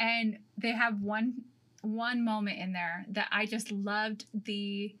 And they have one moment in there that I just loved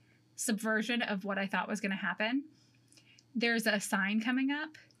the subversion of what I thought was going to happen. There's a sign coming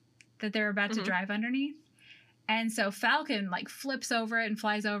up that they're about to drive underneath. And so Falcon flips over it and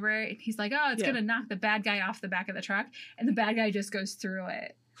flies over it. And he's like, oh, it's going to knock the bad guy off the back of the truck. And the bad guy just goes through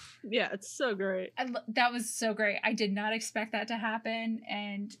it. Yeah, it's so great. That was so great. I did not expect that to happen.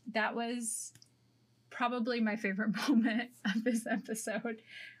 And that was probably my favorite moment of this episode,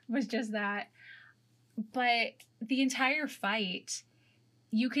 was just that. But the entire fight,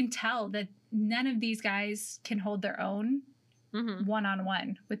 you can tell that none of these guys can hold their own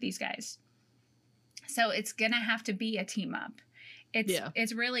one-on-one with these guys. So it's going to have to be a team up.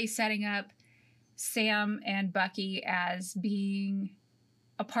 It's really setting up Sam and Bucky as being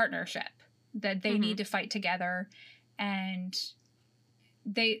a partnership, that they need to fight together, and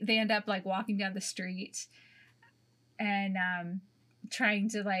they end up walking down the street and trying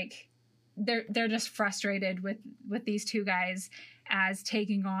to they're just frustrated with these 2 guys, as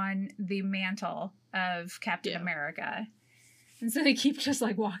taking on the mantle of Captain Yeah. America. And so they keep just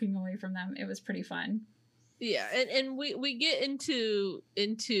like walking away from them. It was pretty fun. Yeah, and we get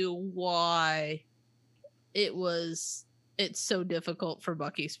into why it's so difficult for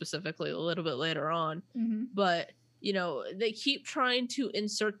Bucky specifically a little bit later on. Mm-hmm. But, you know, they keep trying to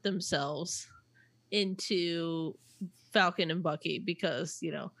insert themselves into Falcon and Bucky because,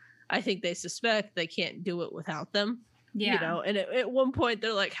 you know, I think they suspect they can't do it without them. Yeah. You know, and at one point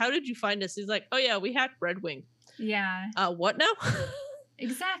they're like, "How did you find us?" He's like, "Oh yeah, we hacked Red Wing." Yeah. What now?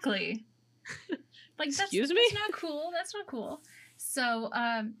 Exactly. Like, Excuse me? That's not cool. That's not cool. So,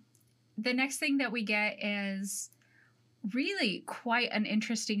 the next thing that we get is really quite an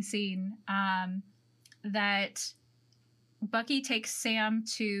interesting scene, that Bucky takes Sam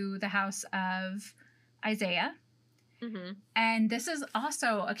to the house of Isaiah. Mm-hmm. And this is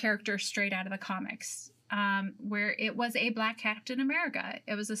also a character straight out of the comics, where it was a Black Captain America.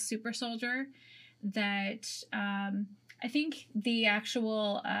 It was a super soldier that I think the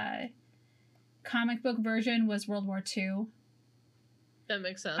actual comic book version was World War II. That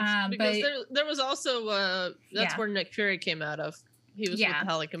makes sense. Because there was also that's where Nick Fury came out of. He was with the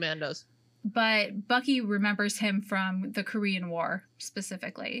Heli Commandos. But Bucky remembers him from the Korean War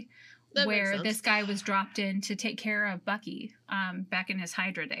specifically, That makes where sense. this guy was dropped in to take care of Bucky back in his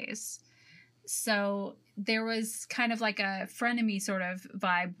Hydra days. So there was kind of like a frenemy sort of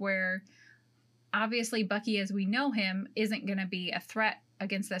vibe where obviously Bucky, as we know him, isn't going to be a threat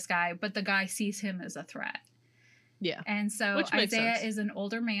against this guy, but the guy sees him as a threat. Yeah. And so Which makes Isaiah sense. is an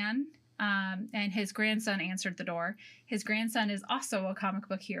older man, and his grandson answered the door. His grandson is also a comic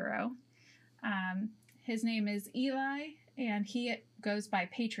book hero. His name is Eli, and he goes by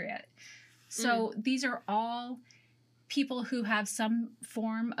Patriot. So these are all people who have some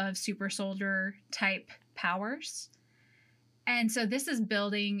form of super soldier type powers. And so this is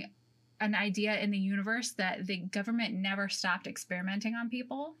building an idea in the universe that the government never stopped experimenting on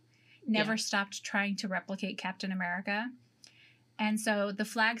people, never stopped trying to replicate Captain America. And so the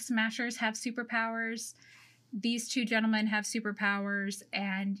Flag Smashers have superpowers. These two gentlemen have superpowers.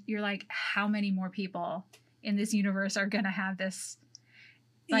 And you're like, how many more people in this universe are going to have this?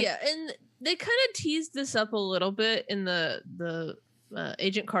 Like, yeah, and they kind of teased this up a little bit in the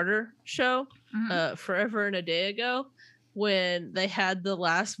Agent Carter show forever and a day ago when they had the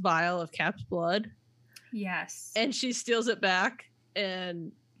last vial of Cap's blood. Yes. And she steals it back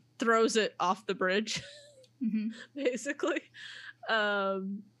and throws it off the bridge, basically,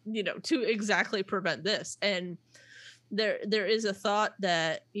 you know, to exactly prevent this. And there is a thought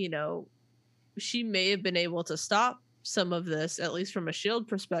that, you know, she may have been able to stop some of this, at least from a S.H.I.E.L.D.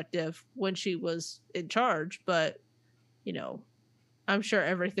 perspective, when she was in charge. But, you know, I'm sure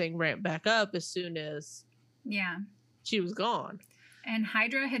everything ramped back up as soon as she was gone. And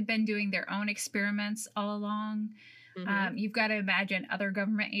Hydra had been doing their own experiments all along. You've got to imagine other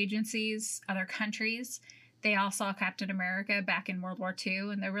government agencies, other countries. They all saw Captain America back in World War II,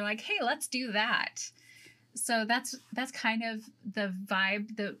 and they were like, hey, let's do that. So that's kind of the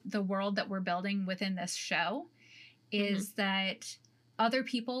vibe, the world that we're building within this show, is that other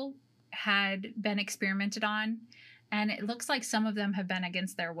people had been experimented on, and it looks like some of them have been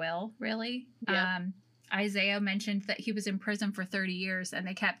against their will, really. Yeah. Isaiah mentioned that he was in prison for 30 years, and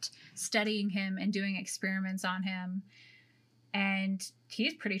they kept studying him and doing experiments on him. And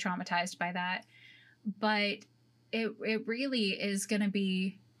he's pretty traumatized by that. But it really is going to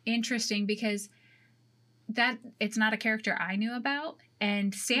be interesting because that it's not a character I knew about.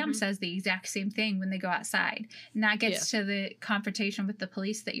 And Sam says the exact same thing when they go outside. And that gets to the confrontation with the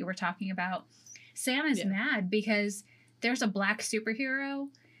police that you were talking about. Sam is mad because there's a black superhero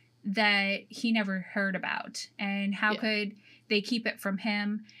that he never heard about. And how could they keep it from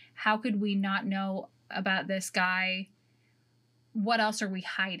him? How could we not know about this guy? What else are we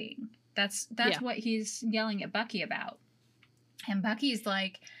hiding? That's what he's yelling at Bucky about. And Bucky's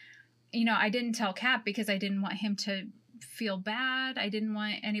like, you know, I didn't tell Cap because I didn't want him to feel bad. I didn't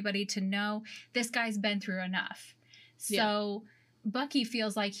want anybody to know. This guy's been through enough. So Bucky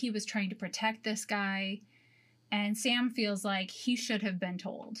feels like he was trying to protect this guy. And Sam feels like he should have been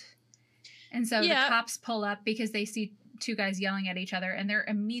told. And so the cops pull up because they see two guys yelling at each other, and they're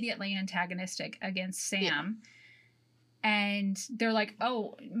immediately antagonistic against Sam. And they're like,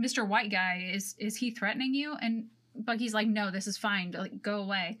 oh, Mr. White Guy, is he threatening you? And Bucky's like, no, this is fine. Like, go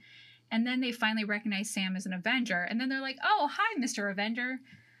away. And then they finally recognize Sam as an Avenger. And then they're like, oh, hi, Mr. Avenger.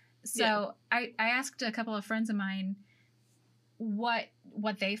 So I asked a couple of friends of mine what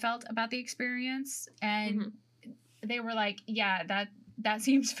they felt about the experience. And they were like, yeah, that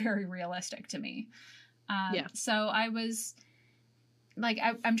seems very realistic to me. So I was like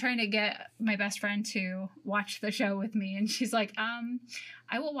I'm trying to get my best friend to watch the show with me, and she's like,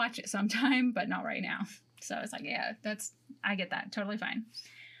 I will watch it sometime, but not right now. So it's like, yeah, I get that. Totally fine.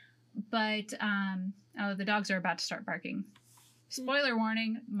 But, the dogs are about to start barking. Spoiler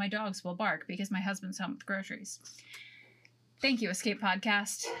warning, my dogs will bark because my husband's home with groceries. Thank you, Escape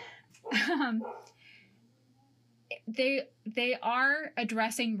Podcast. They are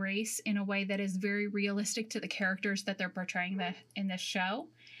addressing race in a way that is very realistic to the characters that they're portraying in this show.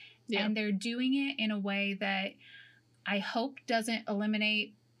 Yeah. And they're doing it in a way that I hope doesn't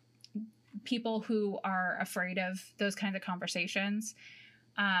eliminate people who are afraid of those kinds of conversations.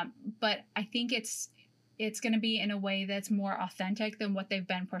 But I think it's going to be in a way that's more authentic than what they've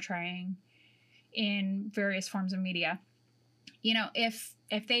been portraying in various forms of media. You know, if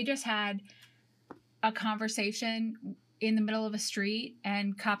they just had a conversation in the middle of a street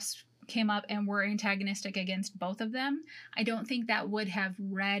and cops came up and were antagonistic against both of them, I don't think that would have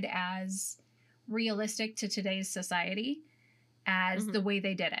read as realistic to today's society as the way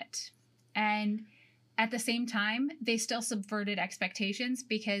they did it. And at the same time, they still subverted expectations,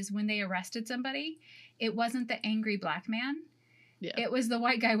 because when they arrested somebody, it wasn't the angry black man. Yeah. It was the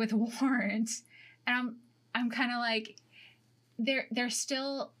white guy with a warrant. And I'm kind of like, they're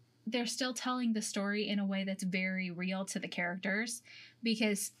still telling the story in a way that's very real to the characters,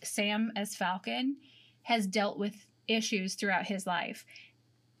 because Sam as Falcon has dealt with issues throughout his life,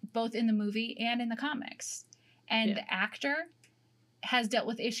 both in the movie and in the comics. And the actor has dealt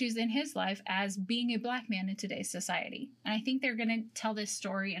with issues in his life as being a black man in today's society. And I think they're going to tell this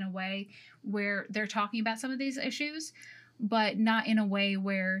story in a way where they're talking about some of these issues, but not in a way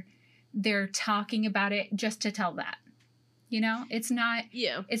where they're talking about it just to tell that. You know, it's not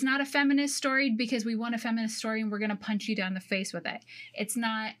a feminist story because we want a feminist story and we're going to punch you down the face with it. It's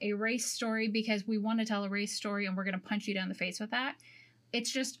not a race story because we want to tell a race story and we're going to punch you down the face with that.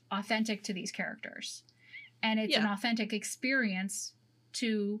 It's just authentic to these characters. And it's an authentic experience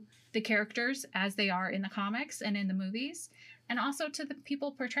to the characters as they are in the comics and in the movies, and also to the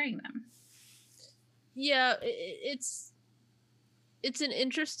people portraying them. Yeah, it's an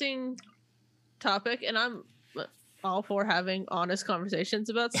interesting topic, and I'm all for having honest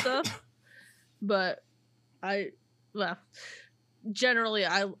conversations about stuff. But generally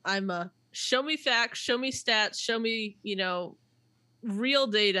I'm a show me facts, show me stats, show me, real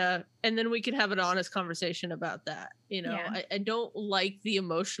data, and then we can have an honest conversation about that. I don't like the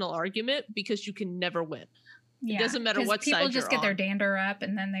emotional argument because you can never win. It doesn't matter what side you're on. People just get their dander up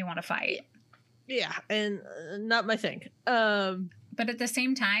and then they want to fight. Yeah, and not my thing. But at the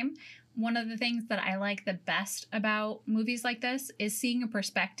same time, one of the things that I like the best about movies like this is seeing a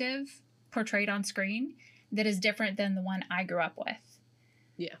perspective portrayed on screen that is different than the one I grew up with.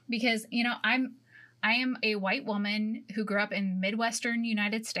 Yeah. Because, I am a white woman who grew up in Midwestern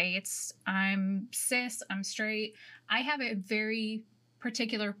United States. I'm cis, I'm straight. I have a very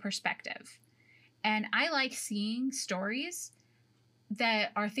particular perspective. And I like seeing stories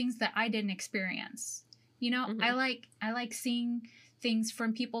that are things that I didn't experience. I like seeing things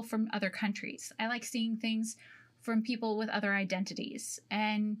from people from other countries. I like seeing things from people with other identities.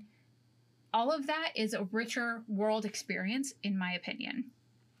 And all of that is a richer world experience, in my opinion.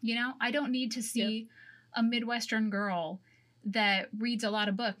 I don't need to see a Midwestern girl that reads a lot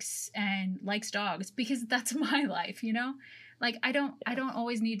of books and likes dogs because that's my life, Like I don't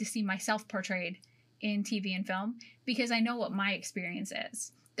always need to see myself portrayed in TV and film because I know what my experience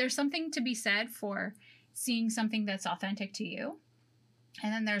is. There's something to be said for seeing something that's authentic to you.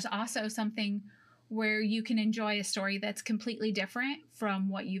 And then there's also something where you can enjoy a story that's completely different from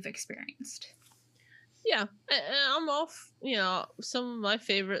what you've experienced. Yeah, and I'm off. Some of my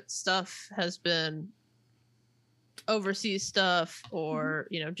favorite stuff has been overseas stuff or,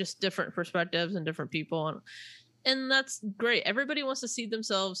 just different perspectives and different people. And that's great. Everybody wants to see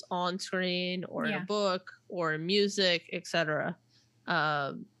themselves on screen or in a book or in music, etc.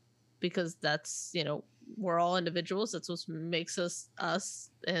 Because that's, we're all individuals. That's what makes us us.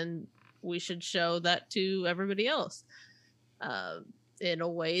 And we should show that to everybody else in a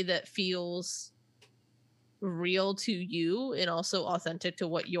way that feels real to you and also authentic to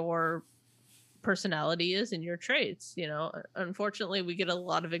what your personality is and your traits. Unfortunately, we get a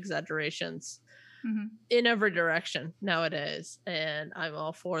lot of exaggerations in every direction nowadays, and I'm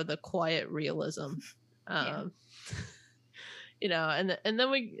all for the quiet realism. And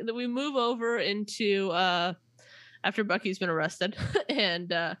then we move over into after Bucky's been arrested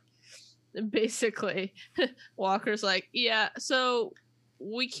and basically Walker's like, so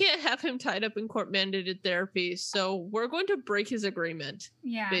we can't have him tied up in court-mandated therapy, so we're going to break his agreement,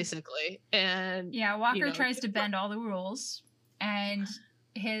 basically. And Walker tries to bend all the rules. And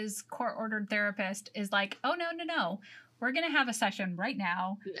his court-ordered therapist is like, oh, no. We're going to have a session right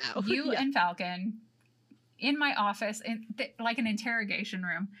now. No. You and Falcon in my office, like an interrogation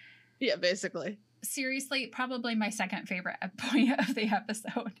room. Yeah, basically. Seriously, probably my second favorite point of the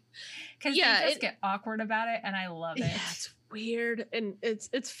episode. Because they just get awkward about it, and I love it. Yeah, it's weird, and it's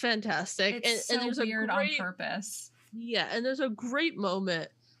fantastic. It's and so there's weird on purpose. Yeah, and there's a great moment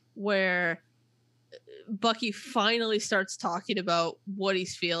where Bucky finally starts talking about what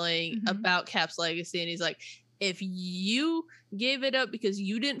he's feeling about Cap's legacy, and he's like, if you gave it up because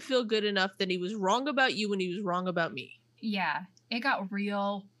you didn't feel good enough, then he was wrong about you and he was wrong about me. Yeah, it got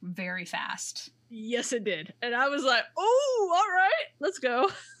real very fast. Yes, it did. And I was like, oh, all right, let's go.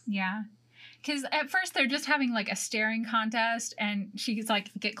 Yeah. Because at first they're just having like a staring contest, and she's like,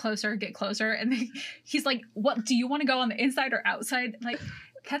 get closer. And then he's like, what, do you want to go on the inside or outside? Like,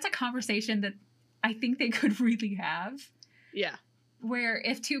 that's a conversation that I think they could really have. Yeah. Where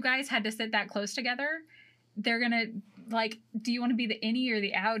if two guys had to sit that close together, they're going to, like, do you want to be the innie or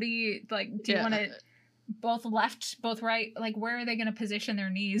the outie? Like, do you want to both left, both right? Like, where are they going to position their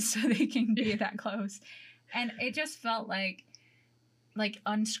knees so they can be that close? And it just felt like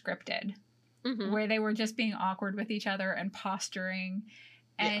unscripted, where they were just being awkward with each other and posturing.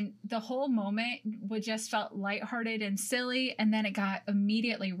 And the whole moment would just felt lighthearted and silly. And then it got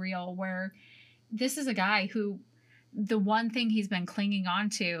immediately real, where this is a guy who the one thing he's been clinging on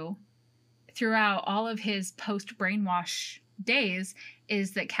to throughout all of his post-brainwash days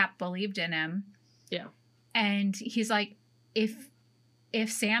is that Cap believed in him. Yeah. And he's like, if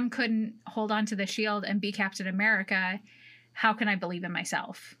Sam couldn't hold on to the shield and be Captain America, how can I believe in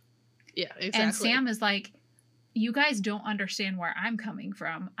myself? Yeah, exactly. And Sam is like, you guys don't understand where I'm coming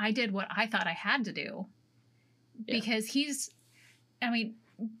from. I did what I thought I had to do. Yeah. Because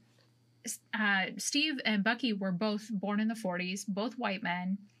Steve and Bucky were both born in the 40s, both white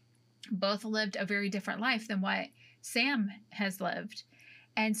men, both lived a very different life than what Sam has lived.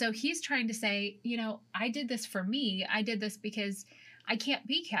 And so he's trying to say, I did this for me. I did this because I can't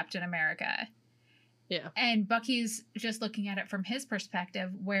be Captain America. Yeah. And Bucky's just looking at it from his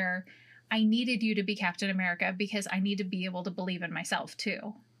perspective, where I needed you to be Captain America because I need to be able to believe in myself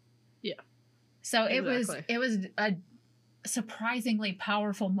too. Yeah. So it was a surprisingly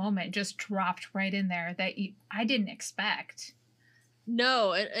powerful moment just dropped right in there that I didn't expect.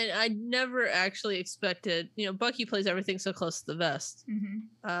 No, and I never actually expected, Bucky plays everything so close to the vest.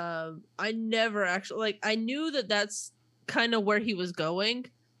 I never actually, I knew that that's kind of where he was going,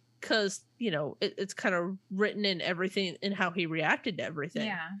 because, it's kind of written in everything in how he reacted to everything.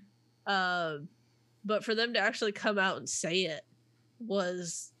 Yeah. But for them to actually come out and say it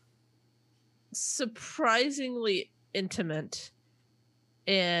was surprisingly intimate.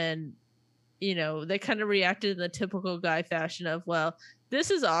 And they kind of reacted in the typical guy fashion of, well, this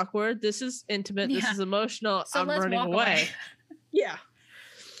is awkward, this is intimate, this is emotional, so I'm running away. Yeah.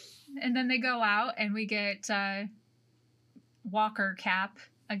 And then they go out and we get Walker Cap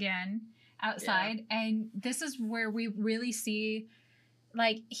again outside. Yeah. And this is where we really see,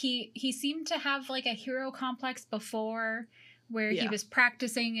 like, he seemed to have like a hero complex before, where he was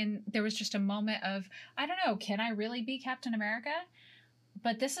practicing and there was just a moment of, I don't know, can I really be Captain America?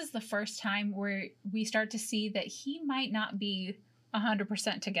 But this is the first time where we start to see that he might not be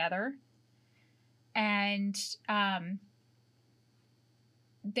 100% together. And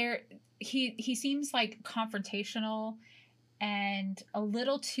he seems like confrontational and a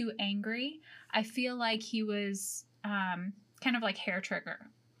little too angry. I feel like he was kind of like hair trigger,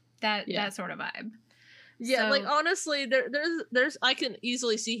 that sort of vibe. Yeah, so, like, honestly, there's I can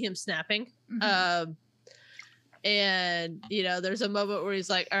easily see him snapping. And, there's a moment where he's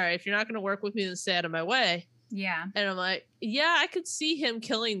like, all right, if you're not going to work with me, then stay out of my way. Yeah. And I'm like, yeah, I could see him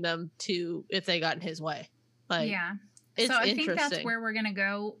killing them too if they got in his way. Like, yeah. So I think that's where we're going to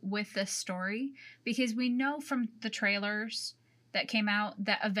go with this story, because we know from the trailers that came out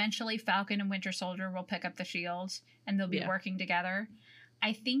that eventually Falcon and Winter Soldier will pick up the shield and they'll be working together.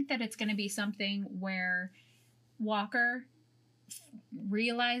 I think that it's going to be something where Walker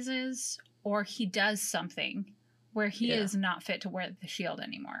realizes, or he does something where he is not fit to wear the shield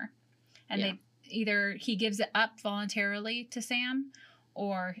anymore. And he gives it up voluntarily to Sam,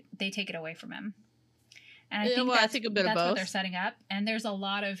 or they take it away from him. And I think that's what they're setting up. And there's a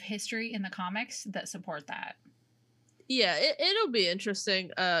lot of history in the comics that support that. Yeah, it'll be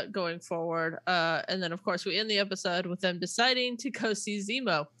interesting going forward. And then, of course, we end the episode with them deciding to go see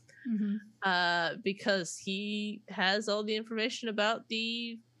Zemo. Because he has all the information about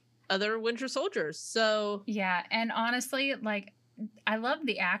the other Winter Soldiers. So yeah, and honestly, like, I love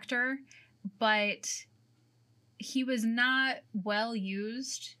the actor, but he was not well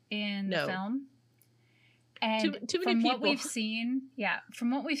used in the film. And too many from people. what we've seen,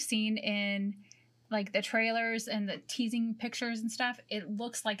 from what we've seen in like the trailers and the teasing pictures and stuff, it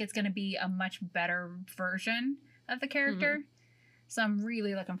looks like it's going to be a much better version of the character. Mm-hmm. So I'm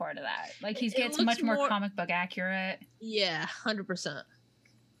really looking forward to that. Like he gets much more comic book accurate. Yeah, 100%.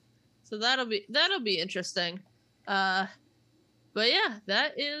 So that'll be interesting. But yeah,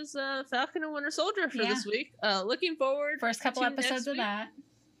 that is Falcon and Winter Soldier for this week. Looking forward. First couple episodes of that.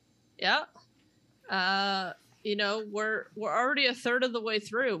 Yeah. We're already a third of the way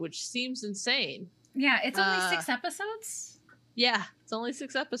through, which seems insane. Yeah, it's only 6 episodes. Yeah, it's only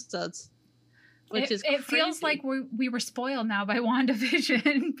 6 episodes. Which is crazy. It feels like we were spoiled now by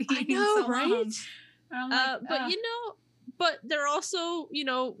WandaVision being I know, so right? Long. But they're also,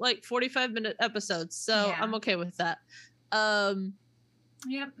 like 45-minute episodes, so I'm okay with that.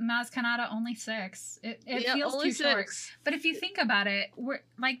 Yep, Maz Kanata only 6. It feels too short. But if you think about it, we're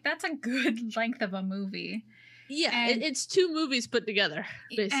like that's a good length of a movie. Yeah, and it's 2 movies put together,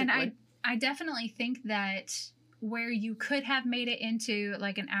 basically. And I definitely think that where you could have made it into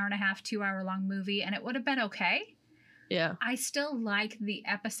like an hour and a half, 2-hour long movie, and it would have been okay. Yeah. I still like the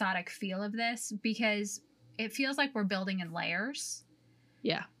episodic feel of this because it feels like we're building in layers.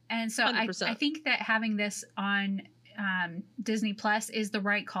 Yeah. And so I think that having this on Disney Plus is the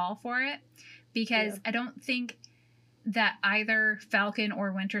right call for it because I don't think that either Falcon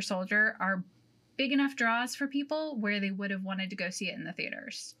or Winter Soldier are big enough draws for people where they would have wanted to go see it in the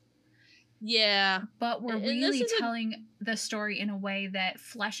theaters. Yeah. But we're really telling the story in a way that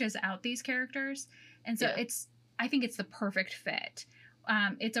fleshes out these characters. And so I think it's the perfect fit.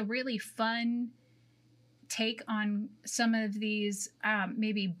 It's a really fun take on some of these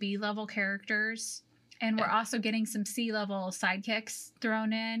maybe B-level characters. And we're also getting some C-level sidekicks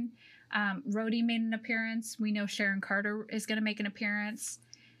thrown in. Rhodey made an appearance. We know Sharon Carter is going to make an appearance.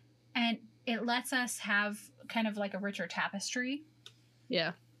 And it lets us have kind of like a richer tapestry.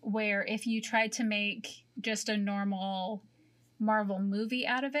 Yeah. Where if you tried to make just a normal Marvel movie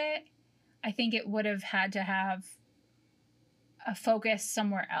out of it, I think it would have had to have a focus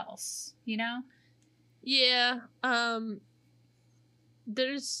somewhere else, Yeah.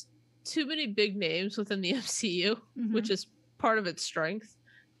 There's too many big names within the MCU, which is part of its strength,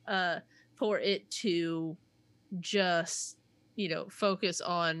 for it to just, focus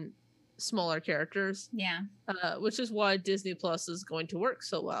on smaller characters. Yeah. Which is why Disney Plus is going to work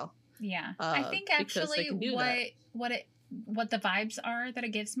so well. Yeah. I think actually what the vibes are that it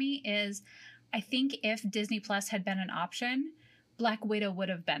gives me is I think if Disney Plus had been an option, Black Widow would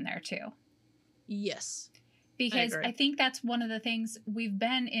have been there too. Yes. Because I think that's one of the things we've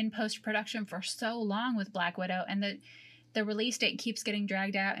been in post-production for so long with Black Widow and the release date keeps getting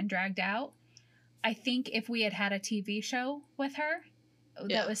dragged out. I think if we had a TV show with her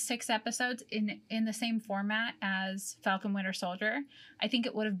that was 6 episodes in the same format as Falcon Winter Soldier, I think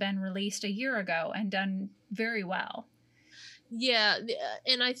it would have been released a year ago and done very well. Yeah,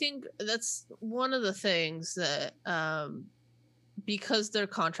 and I think that's one of the things that because their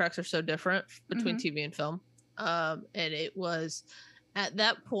contracts are so different between TV and film, and it was at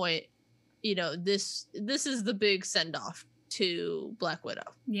that point, this is the big send-off to Black Widow.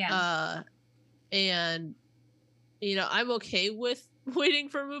 Yeah. And I'm okay with waiting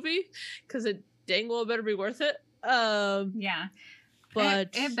for a movie because it dang well better be worth it. Yeah, but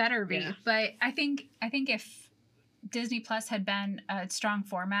it better be. Yeah. But I think if Disney Plus had been a strong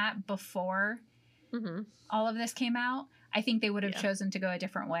format before all of this came out, I think they would have chosen to go a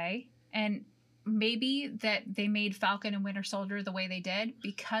different way. And maybe that they made Falcon and Winter Soldier the way they did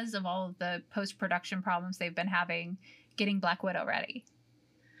because of all of the post-production problems they've been having getting Black Widow ready.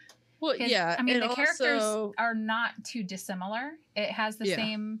 Well, yeah. I mean, the characters are not too dissimilar. It has the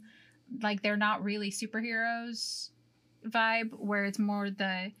same, like, they're not really superheroes vibe, where it's more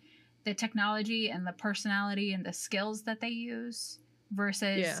the technology and the personality and the skills that they use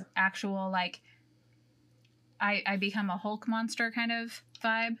versus actual, like, I become a Hulk monster kind of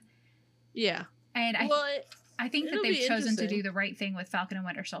vibe. Yeah. And I think that they've chosen to do the right thing with Falcon and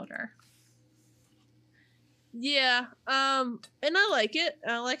Winter Soldier. Yeah. And I like it.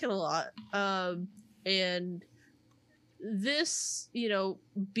 I like it a lot. And this,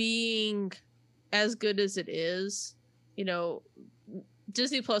 being as good as it is,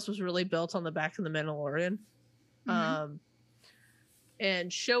 Disney Plus was really built on the back of The Mandalorian.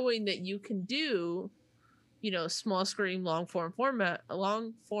 And showing that you can do, small screen, long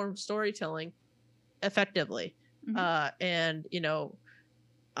form storytelling effectively. And,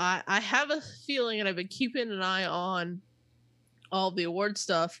 I have a feeling, and I've been keeping an eye on all the award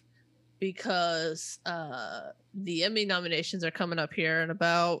stuff, because the Emmy nominations are coming up here in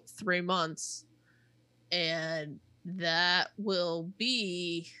about 3 months, and that will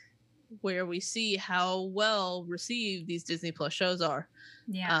be where we see how well received these Disney Plus shows are.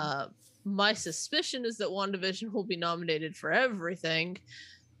 Yeah. My suspicion is that WandaVision will be nominated for everything.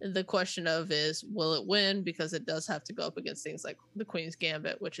 The question of is, will it win? Because it does have to go up against things like The Queen's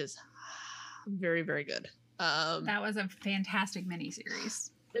Gambit, which is very, very good. That was a fantastic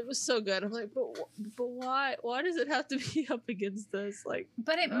miniseries. It was so good. I'm like, but why? Why does it have to be up against this? Like,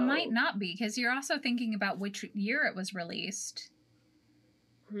 but it might not be, because you're also thinking about which year it was released.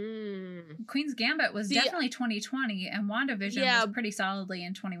 Queen's Gambit was definitely 2020, and WandaVision was pretty solidly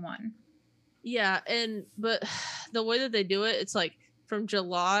in 21. Yeah, but the way that they do it, it's like from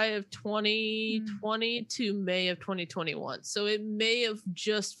July of 2020 to May of 2021. So it may have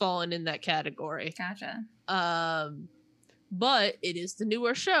just fallen in that category. Gotcha. But it is the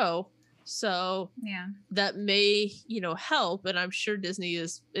newer show, so that may help. And I'm sure Disney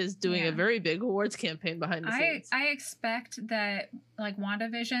is doing a very big awards campaign behind the scenes. I expect that like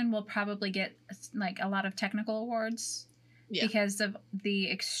WandaVision will probably get like a lot of technical awards because of the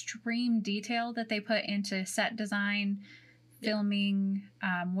extreme detail that they put into set design, filming,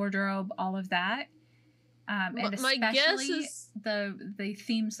 wardrobe, all of that. And especially my guess is the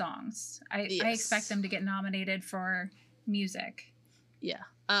theme songs. I expect them to get nominated for music. Yeah.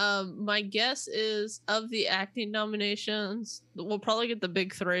 My guess is of the acting nominations, we'll probably get the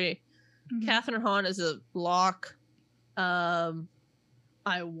big 3. Catherine Hahn is a lock. I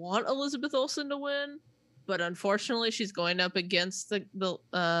want Elizabeth Olsen to win, but unfortunately she's going up against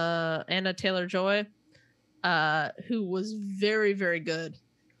the Anna Taylor-Joy, who was very, very good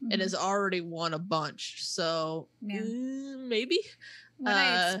and has already won a bunch. So maybe. What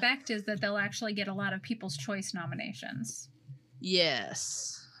I expect is that they'll actually get a lot of People's Choice nominations.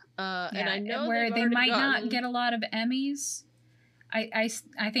 Yes. And I know where they might not get a lot of Emmys. I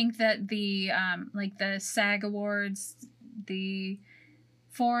think that the like the SAG Awards, the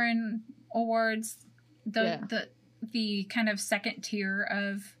foreign awards, the kind of second tier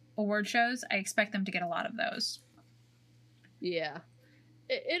of award shows, I expect them to get a lot of those. Yeah.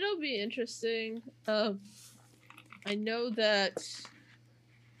 It'll be interesting. I know that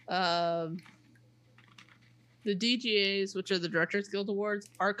the DGAs, which are the Directors Guild Awards,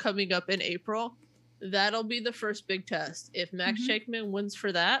 are coming up in April. That'll be the first big test. If Max Shakeman wins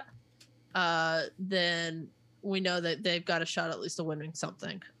for that, then we know that they've got a shot at least of winning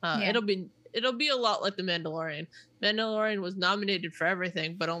something. It'll be a lot like The Mandalorian. Mandalorian was nominated for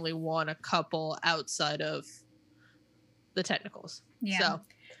everything, but only won a couple outside of the technicals. Yeah. So,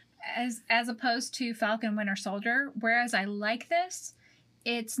 as opposed to Falcon Winter Soldier, whereas I like this,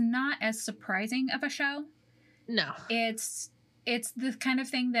 it's not as surprising of a show. No. It's the kind of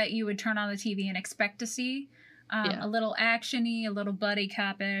thing that you would turn on the TV and expect to see. A little action-y, a little buddy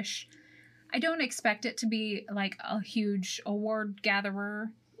cop-ish. I don't expect it to be like a huge award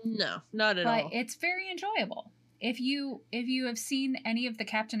gatherer. No, not at all. But it's very enjoyable. If you have seen any of the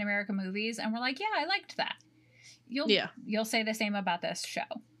Captain America movies and were like, yeah, I liked that, you'll say the same about this show.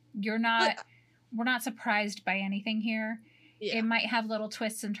 We're not surprised by anything here. Yeah. It might have little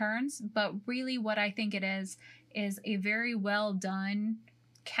twists and turns, but really what I think it is a very well done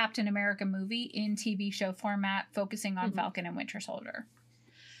Captain America movie in TV show format, focusing on Falcon and Winter Soldier.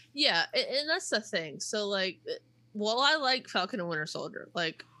 Yeah, and that's the thing. So, like, while I like Falcon and Winter Soldier,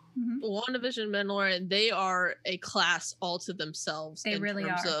 like, WandaVision and Mandalorian, they are a class all to themselves. They really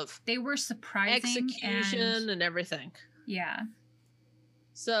are. They were surprising. Execution and everything. Yeah.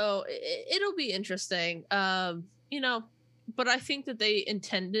 So, it'll be interesting. But I think that they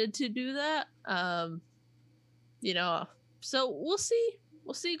intended to do that. So we'll see.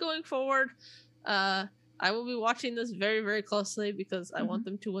 We'll see going forward. I will be watching this very, very closely because I want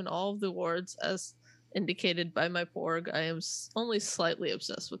them to win all of the awards, as indicated by my Porg. I am only slightly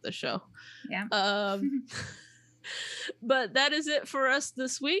obsessed with the show. Yeah. But that is it for us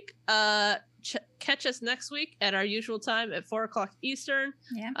this week. Catch us next week at our usual time at 4:00 Eastern.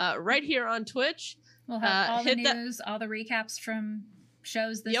 Yeah. Right here on Twitch. We'll have all the news, all the recaps from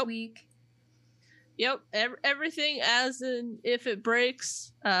shows this week. Yep. Everything as in if it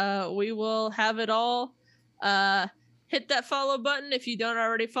breaks, we will have it all. Hit that follow button if you don't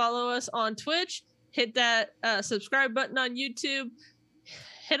already follow us on Twitch. Hit that subscribe button on YouTube.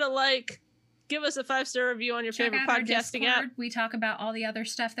 Hit a like. Give us a 5-star review on your favorite podcasting app. We talk about all the other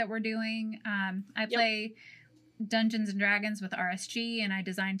stuff that we're doing. I play Dungeons and Dragons with RSG, and I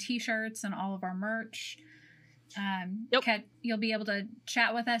design t-shirts and all of our merch. You'll be able to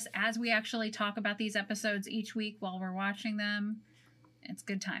chat with us as we actually talk about these episodes each week while we're watching them. It's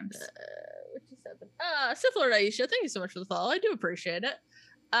good times. 57. Sith Lord Aisha, thank you so much for the follow. I do appreciate it.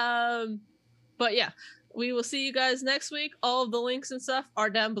 But yeah, we will see you guys next week. All of the links and stuff are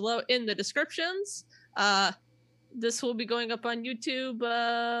down below in the descriptions. This will be going up on YouTube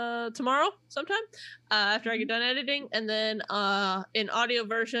tomorrow sometime after I get done editing, and then in audio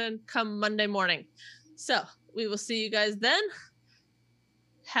version come Monday morning. So we will see you guys then.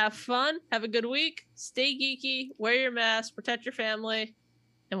 Have fun. Have a good week. Stay geeky. Wear your mask. Protect your family.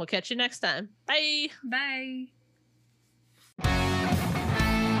 And we'll catch you next time. Bye. Bye.